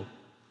cycle?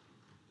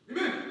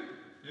 Amen.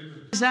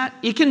 Is that?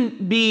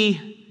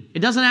 It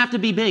doesn't have to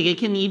be big. It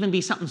can even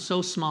be something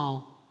so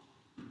small.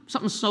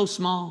 Something so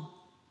small.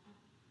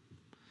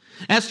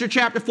 Esther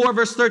chapter 4,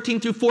 verse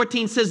 13 through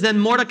 14 says, Then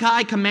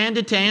Mordecai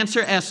commanded to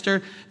answer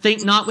Esther,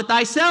 Think not with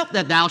thyself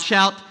that thou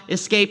shalt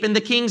escape in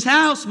the king's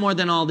house more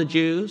than all the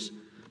Jews.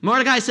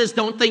 Mordecai says,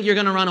 don't think you're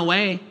going to run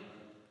away.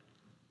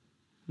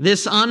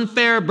 This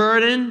unfair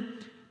burden,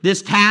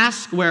 this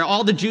task where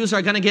all the Jews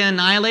are going to get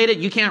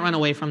annihilated, you can't run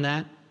away from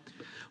that.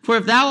 For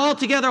if thou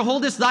altogether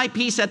holdest thy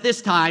peace at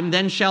this time,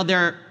 then shall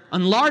their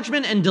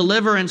enlargement and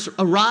deliverance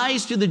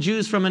arise to the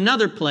Jews from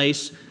another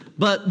place,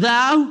 but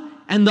thou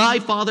and thy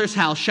father's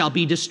house shall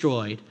be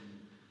destroyed.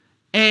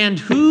 And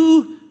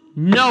who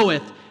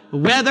knoweth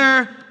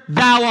whether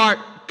thou art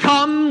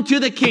come to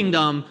the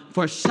kingdom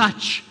for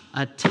such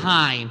a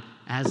time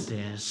as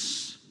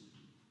this?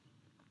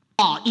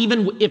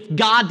 Even if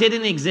God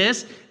didn't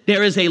exist,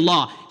 there is a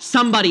law.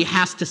 Somebody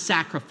has to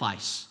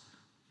sacrifice.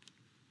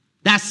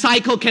 That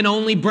cycle can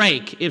only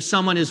break if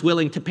someone is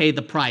willing to pay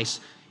the price.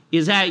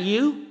 Is that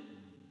you?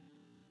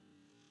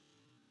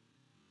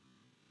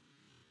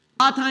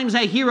 A lot of times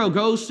that hero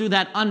goes through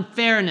that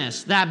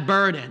unfairness, that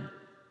burden.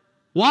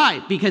 Why?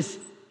 Because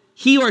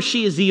he or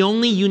she is the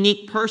only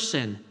unique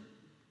person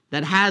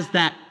that has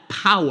that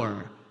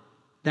power,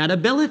 that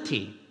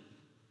ability.